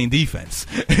of playing defense.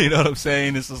 You know what I'm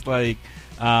saying? It's just like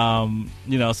some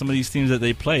of these teams that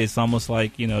they play. It's almost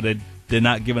like they're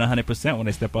not giving 100% when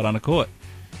they step out on the court,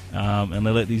 and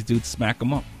they let these dudes smack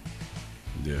them up.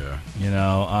 Yeah.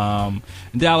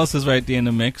 Dallas is right there in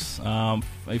the mix,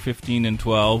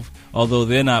 15-12. Although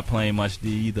they're not playing much D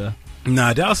either.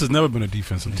 Nah, Dallas has never been a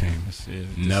defensive team.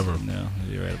 Never. No,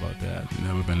 you're right about that.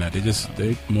 Never been that.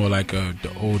 They more like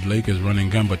the old Lakers running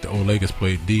gun, but the old Lakers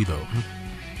played D though.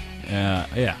 Yeah.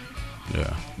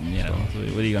 Yeah. So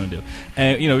what are you gonna do?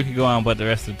 And we could go on, but the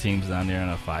rest of the teams down there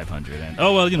are 500. And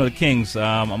the Kings.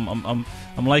 I'm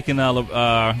liking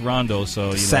Rondo.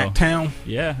 So Sacktown.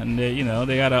 Yeah, and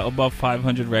they got a above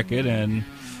 500 record, and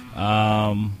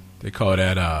they call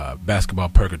that basketball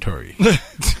purgatory.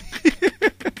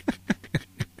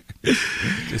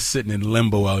 just sitting in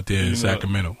limbo out there in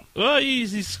Sacramento. Well,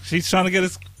 he's trying to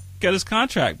get his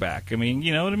contract back. I mean,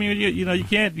 you know what I mean. You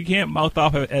can't mouth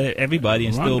off at everybody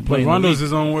and still play. Rondo's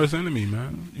his own worst enemy,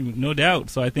 man. No doubt.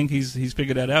 So I think he's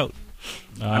figured that out.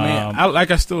 I mean,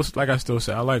 like I still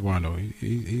say, I like Rondo.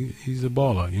 He's a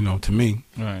baller, you know, to me.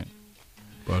 Right.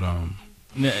 But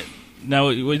now,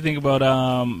 what do you think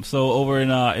about so over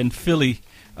in Philly,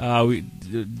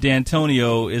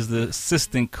 D'Antonio is the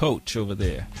assistant coach over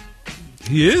there.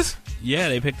 He is? Yeah,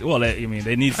 they picked. Well,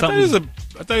 they need something.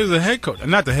 I thought he was a head coach.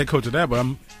 Not the head coach of that, but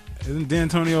isn't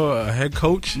D'Antonio a head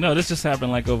coach? No, this just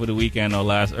happened like over the weekend or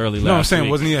early last. No, I'm saying,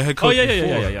 week. Wasn't he a head coach? Oh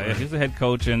yeah. He's a head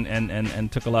coach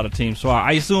and took a lot of teams. So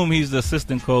I assume he's the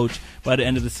assistant coach. By the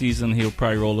end of the season, he'll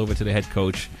probably roll over to the head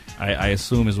coach. I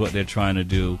assume is what they're trying to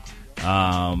do.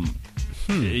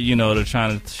 You know, they're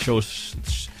trying to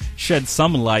shed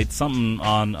some light, something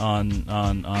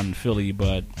on Philly.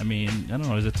 But I mean, I don't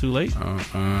know. Is it too late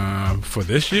for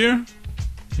this year?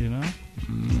 You know,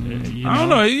 I don't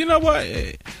know. You know what?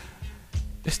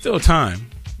 It's still time.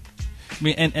 I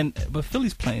mean, but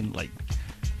Philly's playing like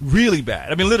really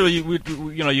bad. I mean, literally, you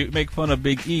make fun of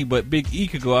Big E, but Big E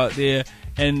could go out there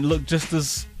and look just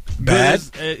as bad,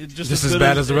 just as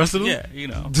bad as the rest of them. Yeah, you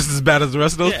know, just as bad as the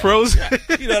rest of those pros. Yeah.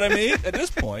 You know what I mean? At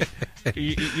this point,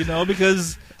 you know,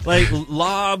 because like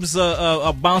lobs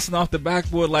are bouncing off the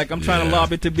backboard. Like I'm trying to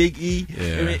lob it to Big E.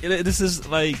 Yeah. I mean, this is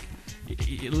like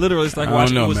literally, it's like I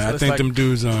watching. don't know, man. I think them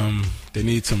dudes, they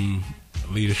need some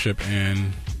leadership,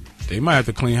 and they might have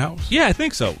to clean house. Yeah, I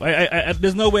think so. I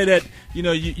there's no way that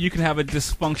you can have a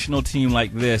dysfunctional team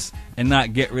like this and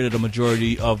not get rid of the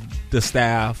majority of the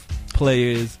staff,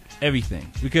 players,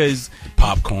 everything, because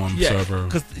popcorn server.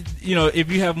 Because if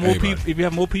you have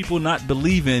more people not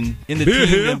believing in the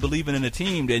team than believing in the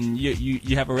team, then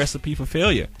you have a recipe for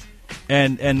failure.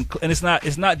 And it's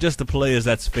not just the players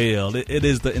that's failed. It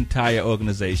is the entire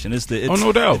organization. It's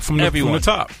no doubt from the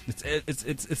top.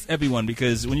 It's everyone,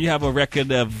 because when you have a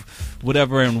record of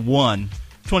whatever and 1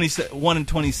 and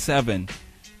 27,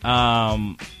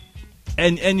 and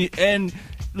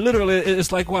literally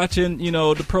it's like watching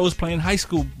the pros playing high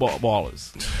school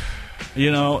ballers.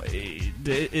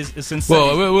 It's insane.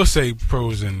 Well, we'll say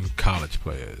pros and college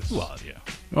players. Well, yeah.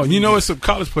 Oh, some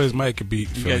college players might beat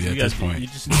Philly at this point. You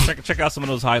just check out some of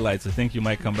those highlights. I think you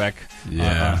might come back.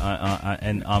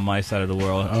 And on my side of the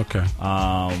world. Okay.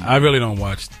 I really don't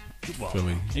watch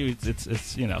Philly.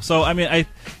 It's So I mean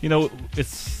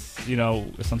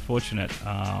it's unfortunate.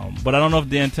 But I don't know if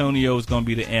D'Antonio is going to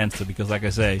be the answer, because, like I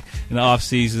say, in the off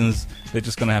seasons they're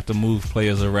just going to have to move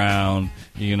players around.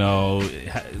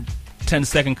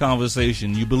 10-second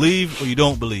conversation. You believe or you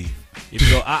don't believe. If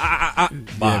you go, bye.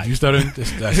 Yeah, if you start,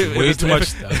 that's way too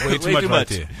much. That's way too much right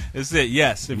there. That's it.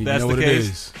 Yes, if that's the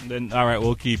case, then all right,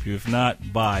 we'll keep you. If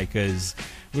not, bye, because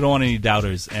we don't want any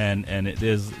doubters, and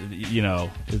there's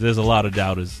a lot of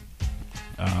doubters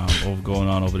going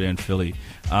on over there in Philly.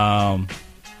 I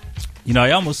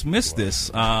almost missed this.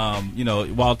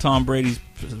 While Tom Brady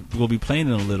will be playing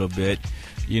in a little bit,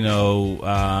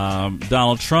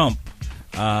 Donald Trump.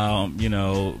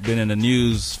 Been in the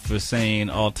news for saying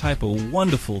all type of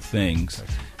wonderful things,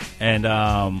 and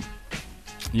while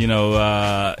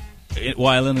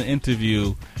in an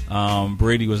interview,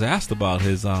 Brady was asked about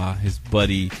his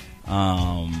buddy,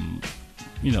 Trump.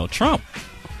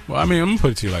 Well, I mean, I'm gonna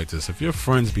put it to you like this: if you're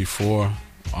friends before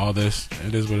all this,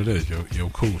 it is what it is. You're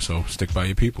cool, so stick by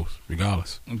your peoples,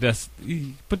 regardless. This is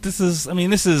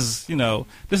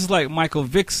like Michael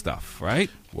Vick stuff, right?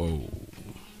 Whoa.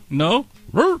 No?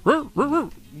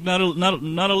 Not a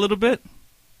little bit?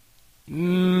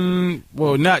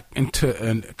 Well, not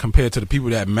compared to the people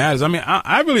that matters. I mean,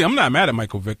 I'm not mad at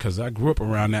Michael Vick, because I grew up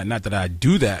around that. Not that I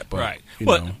do that, but right.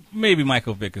 Maybe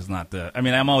Michael Vick is not the. I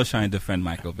mean, I'm always trying to defend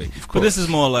Michael Vick, but this is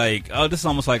more like, this is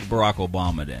almost like Barack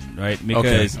Obama, then, right?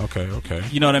 Because okay.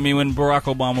 You know what I mean? When Barack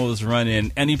Obama was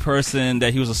running, any person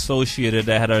that he was associated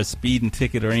that had a speeding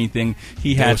ticket or anything,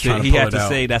 he had to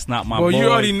say, that's not my boy. Well, you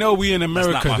already know we in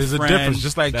America. There's a difference,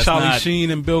 just like Charlie Sheen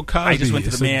and Bill Cosby. I just went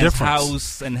to the man's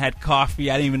house and had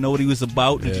coffee. I didn't even know what he was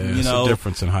about. It's a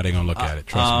difference in how they're gonna look at it.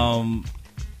 Trust me.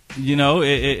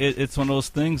 It's one of those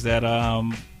things that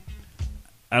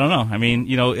I don't know. I mean,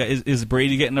 is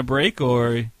Brady getting a break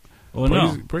or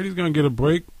no? Brady's gonna get a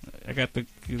break. I got the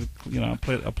I'll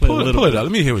play a little. Pull it out.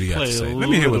 Let me hear what he got to say. Let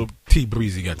me hear what T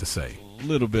Breezy got to say. A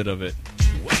little bit of it.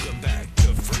 Welcome back to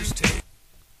First Take.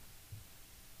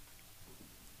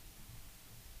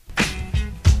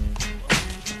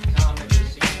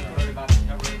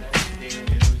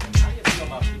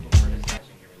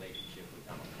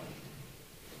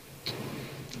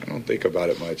 I don't think about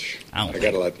about it much. I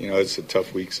got a lot. It's a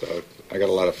tough week, so I got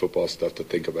a lot of football stuff to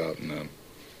think about, and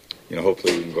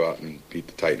hopefully we can go out and beat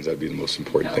the Titans. That'd be the most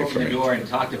important thing for me. Opened the door and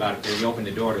talked about it. You opened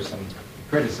the door to some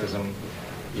criticism.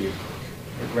 You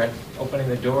regret opening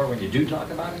the door when you do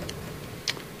talk about it?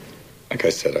 Like I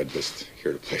said, I'm just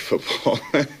here to play football.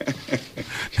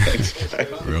 Thanks, guys.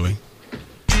 Really?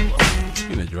 You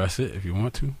can address it if you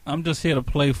want to. I'm just here to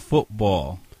play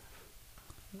football.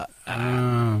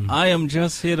 I am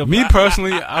just here to. Me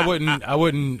personally, I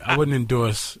wouldn't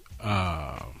endorse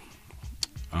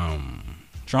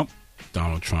Trump,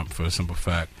 Donald Trump, for a simple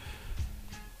fact.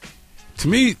 To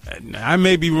me, I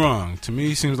may be wrong. To me,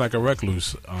 he seems like a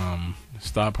recluse.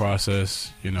 Thought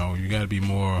process. You got to be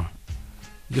more.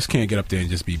 You just can't get up there and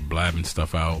just be blabbing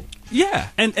stuff out. Yeah,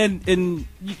 and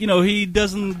he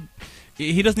doesn't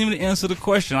even answer the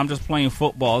question. I'm just playing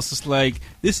football. It's just like,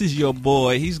 this is your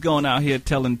boy. He's going out here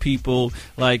telling people,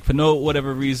 like, for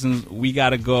whatever reasons, we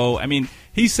got to go. I mean,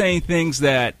 he's saying things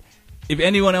that if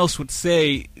anyone else would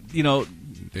say,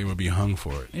 they would be hung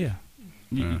for it. Yeah.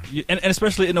 And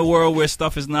especially in a world where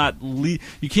stuff is not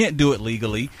you can't do it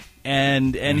legally,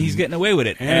 and he's getting away with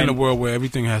it. And in a world where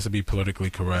everything has to be politically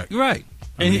correct. Right.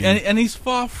 And he's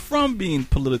far from being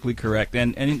politically correct.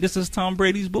 And this is Tom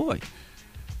Brady's boy.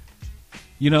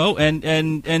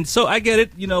 And so I get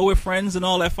it. We're friends and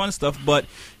all that fun stuff, but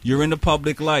you're in the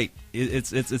public light.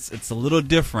 It's a little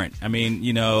different. I mean,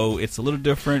 it's a little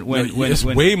different when it's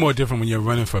way more different when you're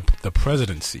running for the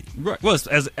presidency. Right. Well,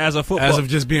 as a football, as of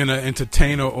just being an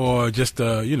entertainer or just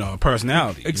a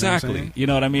personality. Exactly. You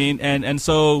know what I mean? And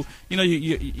so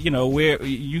where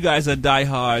you guys are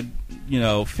diehard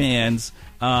fans.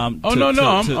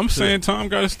 I'm saying Tom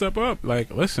got to step up. Like,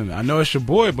 listen, I know it's your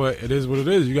boy, but it is what it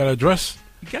is. You got to address.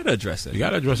 You got to address it. Yeah.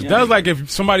 That was like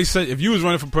if somebody said, if you was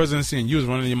running for presidency and you was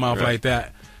running your mouth like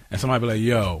that, and somebody be like,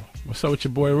 "Yo, what's up with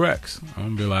your boy Rex?" I'm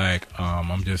gonna be like,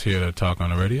 "I'm just here to talk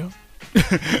on the radio."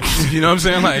 You know what I'm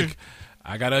saying? Like,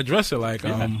 I gotta address it. Like,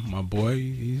 my boy,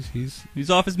 he's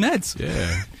off his meds.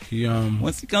 Yeah, he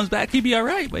once he comes back, he'll be all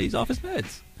right, but he's off his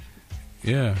meds.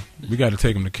 Yeah, we got to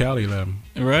take him to Cali, let him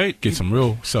get some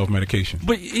real self-medication.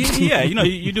 But yeah,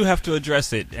 you do have to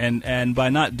address it, and by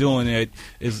not doing it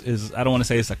is I don't want to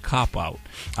say it's a cop out.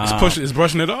 It's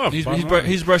brushing it off.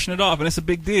 He's brushing it off, and it's a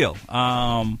big deal.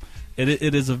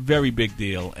 It is a very big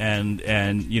deal, and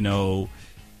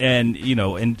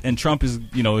Trump is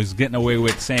is getting away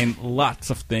with saying lots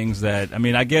of things that, I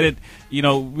mean, I get it. We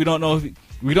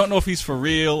don't know if he's for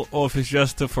real or if it's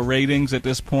just for ratings at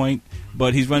this point,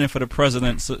 but he's running for the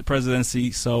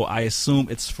presidency, so I assume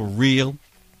it's for real.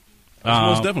 It's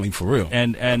most definitely for real.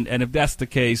 And if that's the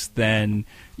case, then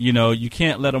you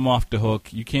can't let him off the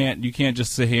hook. You can't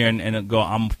just sit here and go,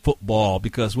 I'm football,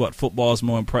 because football is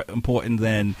more important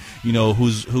than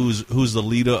who's the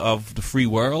leader of the free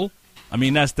world. I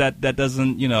mean, that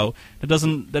doesn't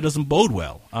bode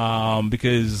well,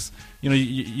 because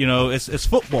it's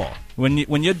football.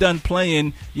 When you're done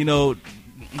playing,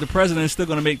 the president is still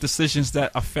going to make decisions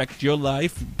that affect your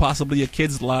life, possibly your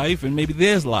kid's life, and maybe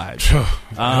theirs lives.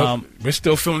 We're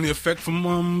still feeling the effect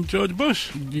from George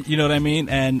Bush. You know what I mean?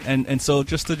 And so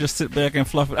just sit back and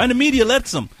fluff it, and the media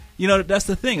lets them. That's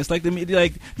the thing. It's like the media,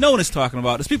 like, no one is talking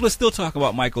about this. People are still talking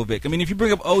about Michael Vick. I mean, if you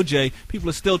bring up OJ, people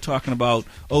are still talking about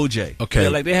OJ.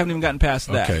 Okay. They haven't even gotten past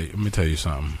that. Okay, let me tell you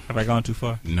something. Have I gone too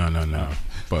far? No.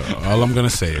 But all I'm going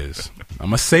to say is, I'm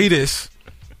going to say this,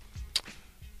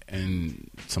 and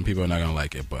some people are not going to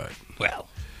like it, but, well,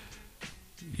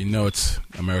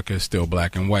 America is still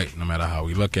black and white, no matter how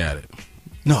we look at it.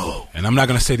 No. And I'm not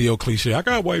going to say the old cliche, I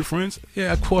got white friends.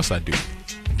 Yeah, of course I do.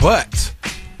 But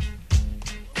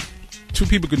two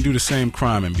people can do the same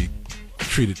crime and be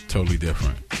treated totally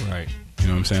different. Right. You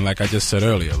know what I'm saying? Like I just said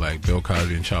earlier, like Bill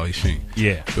Cosby and Charlie Sheen.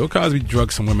 Yeah. Bill Cosby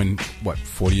drugged some women,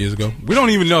 40 years ago? We don't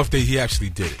even know if he actually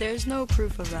did it. There's no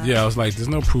proof of that. Yeah, I was like, there's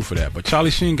no proof of that. But Charlie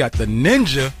Sheen got the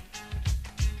ninja,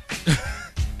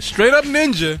 straight up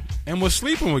ninja, and was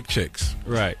sleeping with chicks.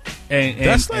 Right.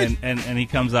 And he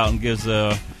comes out and gives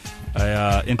a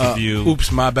interview.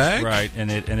 Oops, my bag. Right,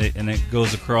 and it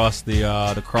goes across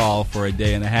the crawl for a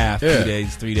day and a half, 2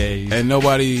 days, 3 days, and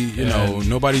nobody, they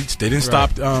didn't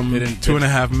stop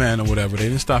 2.5 Men or whatever. They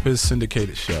didn't stop his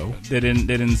syndicated show. They didn't.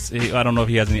 I don't know if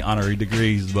he has any honorary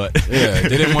degrees, but yeah,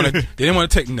 they didn't want to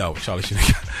take Charlie Sheen.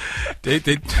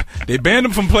 They banned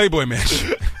him from Playboy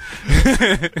Mansion.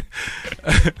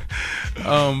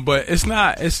 But it's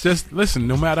not. It's just, listen.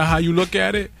 No matter how you look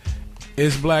at it,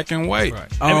 is black and white.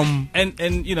 Right.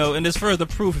 And you know, and there's further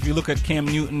proof if you look at Cam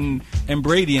Newton and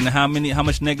Brady and how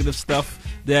much negative stuff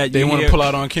that they want to pull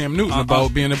out on Cam Newton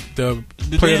about being the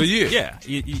player of the year. Yeah,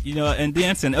 you know, and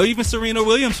dancing, or even Serena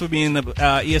Williams for being the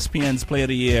ESPN's player of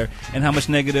the year, and how much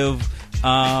negative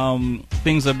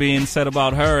things are being said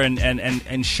about her,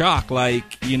 and shock,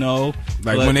 like, you know,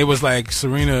 like when it was like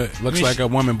Serena looks like a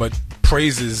woman but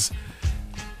praises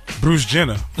Bruce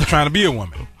Jenner for trying to be a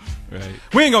woman. Right.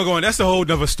 We ain't gonna go in. That's a whole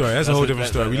other story. That's a whole different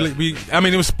story. I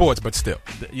mean, it was sports, but still.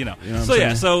 You know so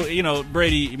yeah. So, you know,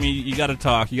 Brady, I mean, you got to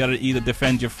talk. You got to either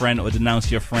defend your friend or denounce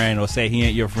your friend or say he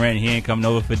ain't your friend. He ain't coming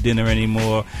over for dinner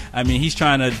anymore. I mean, he's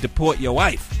trying to deport your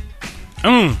wife.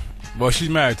 Well, she's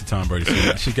married to Tom Brady.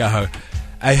 So she got her.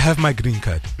 I have my green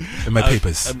card and my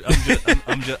papers.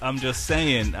 I'm just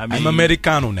saying. I mean, I'm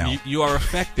Americano now. You are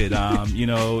affected. You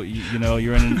know,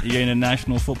 you're in a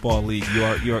National Football League.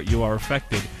 You are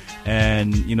affected.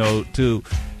 And to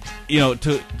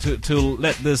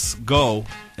let this go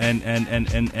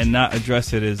and not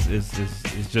address it is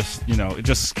just, it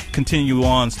just continue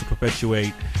on to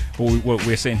perpetuate what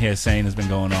we're sitting here saying has been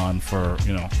going on for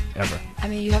ever. I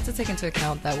mean, you have to take into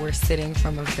account that we're sitting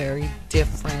from a very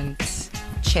different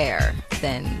chair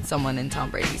than someone in Tom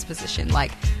Brady's position.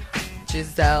 Like,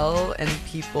 Giselle and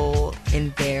people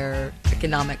in their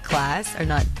economic class are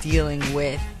not dealing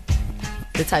with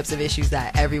the types of issues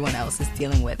that everyone else is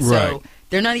dealing with. Right. So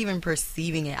they're not even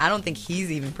perceiving it. I don't think he's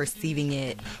even perceiving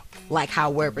it like how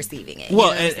we're perceiving it.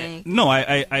 Well, no,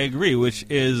 I agree, which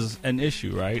is an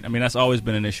issue, right? I mean, that's always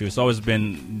been an issue. It's always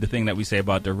been the thing that we say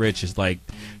about the rich is like,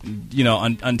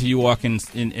 until you walk in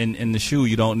the shoe,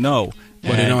 you don't know.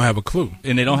 Well, they don't have a clue.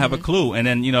 And they don't have a clue. And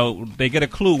then, they get a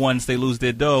clue once they lose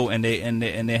their dough and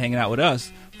they're hanging out with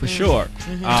us. For sure,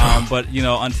 but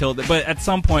but at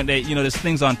some point there's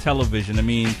things on television. I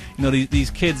mean, these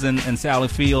kids and Sally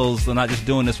Fields are not just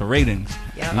doing this for ratings.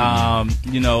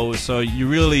 Yep. So you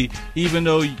really, even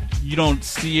though you don't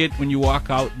see it when you walk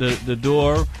out the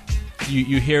door,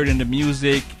 you hear it in the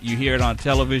music, you hear it on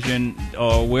television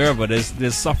or wherever.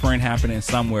 There's suffering happening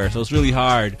somewhere. So it's really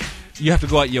hard. You have to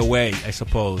go out your way, I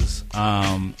suppose,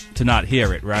 to not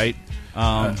hear it, right?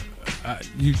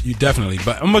 You definitely,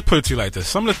 but I'm gonna put it to you like this: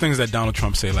 some of the things that Donald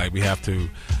Trump say, like we have to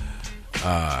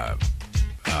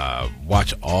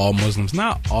watch all Muslims.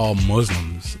 Not all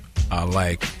Muslims are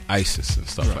like ISIS and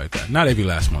stuff like that. Not every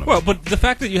last one of them. Well, but the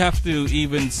fact that you have to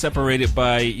even separate it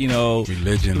by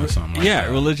religion or something like that. Yeah,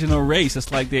 religion or race.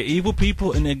 It's like they're evil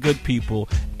people and they're good people,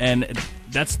 and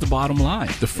that's the bottom line.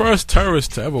 The first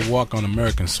terrorist to ever walk on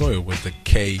American soil was the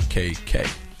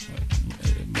KKK.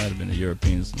 It might have been the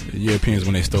Europeans. The Europeans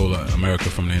when they stole America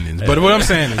from the Indians. But what I'm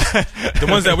saying is, the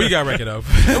ones that we got record of.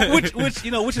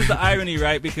 which is the irony,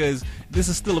 right? Because this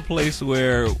is still a place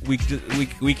where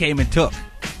we came and took.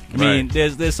 I mean,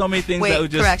 there's so many things that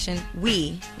would just... correction,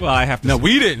 we. Well, I have to... No,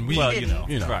 we didn't. Well,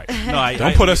 right. No,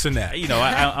 don't put us in that.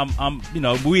 I'm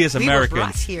we as Americans... We were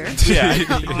brought here.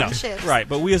 Yeah, right.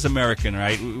 But we as Americans,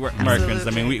 right? We're Americans.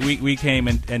 I mean, we came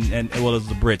and well, as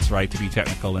the Brits, right, to be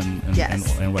technical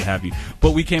and what have you.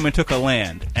 But we came and took a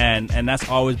land, and that's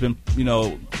always been,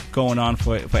 going on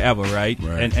forever, right?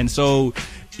 And so,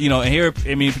 and here,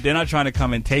 I mean, they're not trying to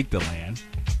come and take the land.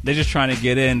 They're just trying to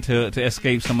get in to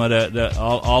escape some of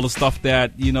all the stuff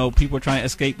that people were trying to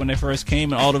escape when they first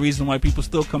came, and all the reason why people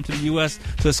still come to the U.S.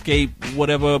 to escape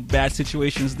whatever bad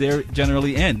situations they're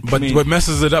generally in. But what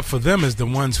messes it up for them is the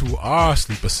ones who are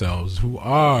sleeper cells, who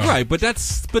are right. But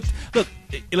look.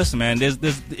 Listen, man.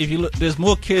 There's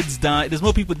more kids dying. There's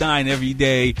more people dying every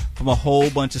day from a whole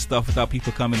bunch of stuff without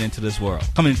people coming into this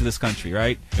country,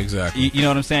 right? Exactly. You know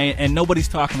what I'm saying? And nobody's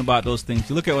talking about those things.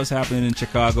 You look at what's happening in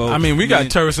Chicago. I mean, we got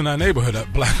terrorists in our neighborhood,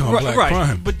 black on black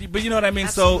crime. But you know what I mean.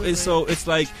 Absolutely. So it's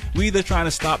like we either trying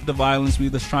to stop the violence, we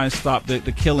either trying to stop the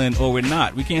killing, or we're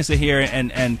not. We can't sit here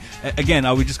and again,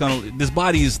 are we just gonna? There's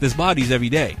bodies every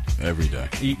day. Every day.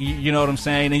 You know what I'm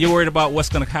saying? And you're worried about what's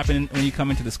gonna happen when you come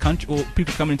into this country. Or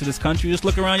people coming into this country, just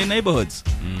look around your neighborhoods.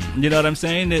 You know what I'm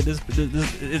saying?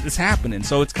 It's happening.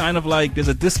 So it's kind of like there's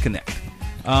a disconnect.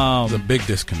 There's a big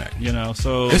disconnect.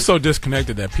 So it's so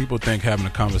disconnected that people think having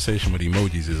a conversation with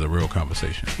emojis is a real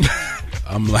conversation.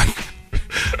 I'm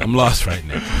lost right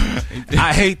now.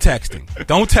 I hate texting.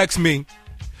 Don't text me.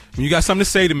 When you got something to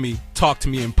say to me, talk to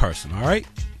me in person. All right?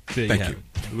 Thank you.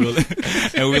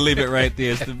 And we'll leave it right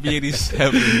there. It's the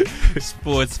B87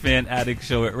 Sports Fan Addict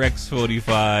Show at Rex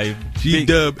 45.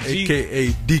 G-Dub,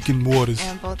 a.k.a. Deacon Waters.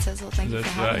 And Bo Tizzle, thank you for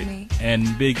having me.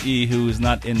 And Big E, who is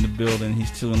not in the building.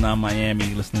 He's chilling out in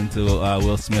Miami listening to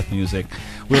Will Smith music.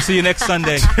 We'll see you next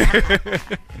Sunday.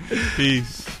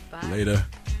 Peace. Bye. Later.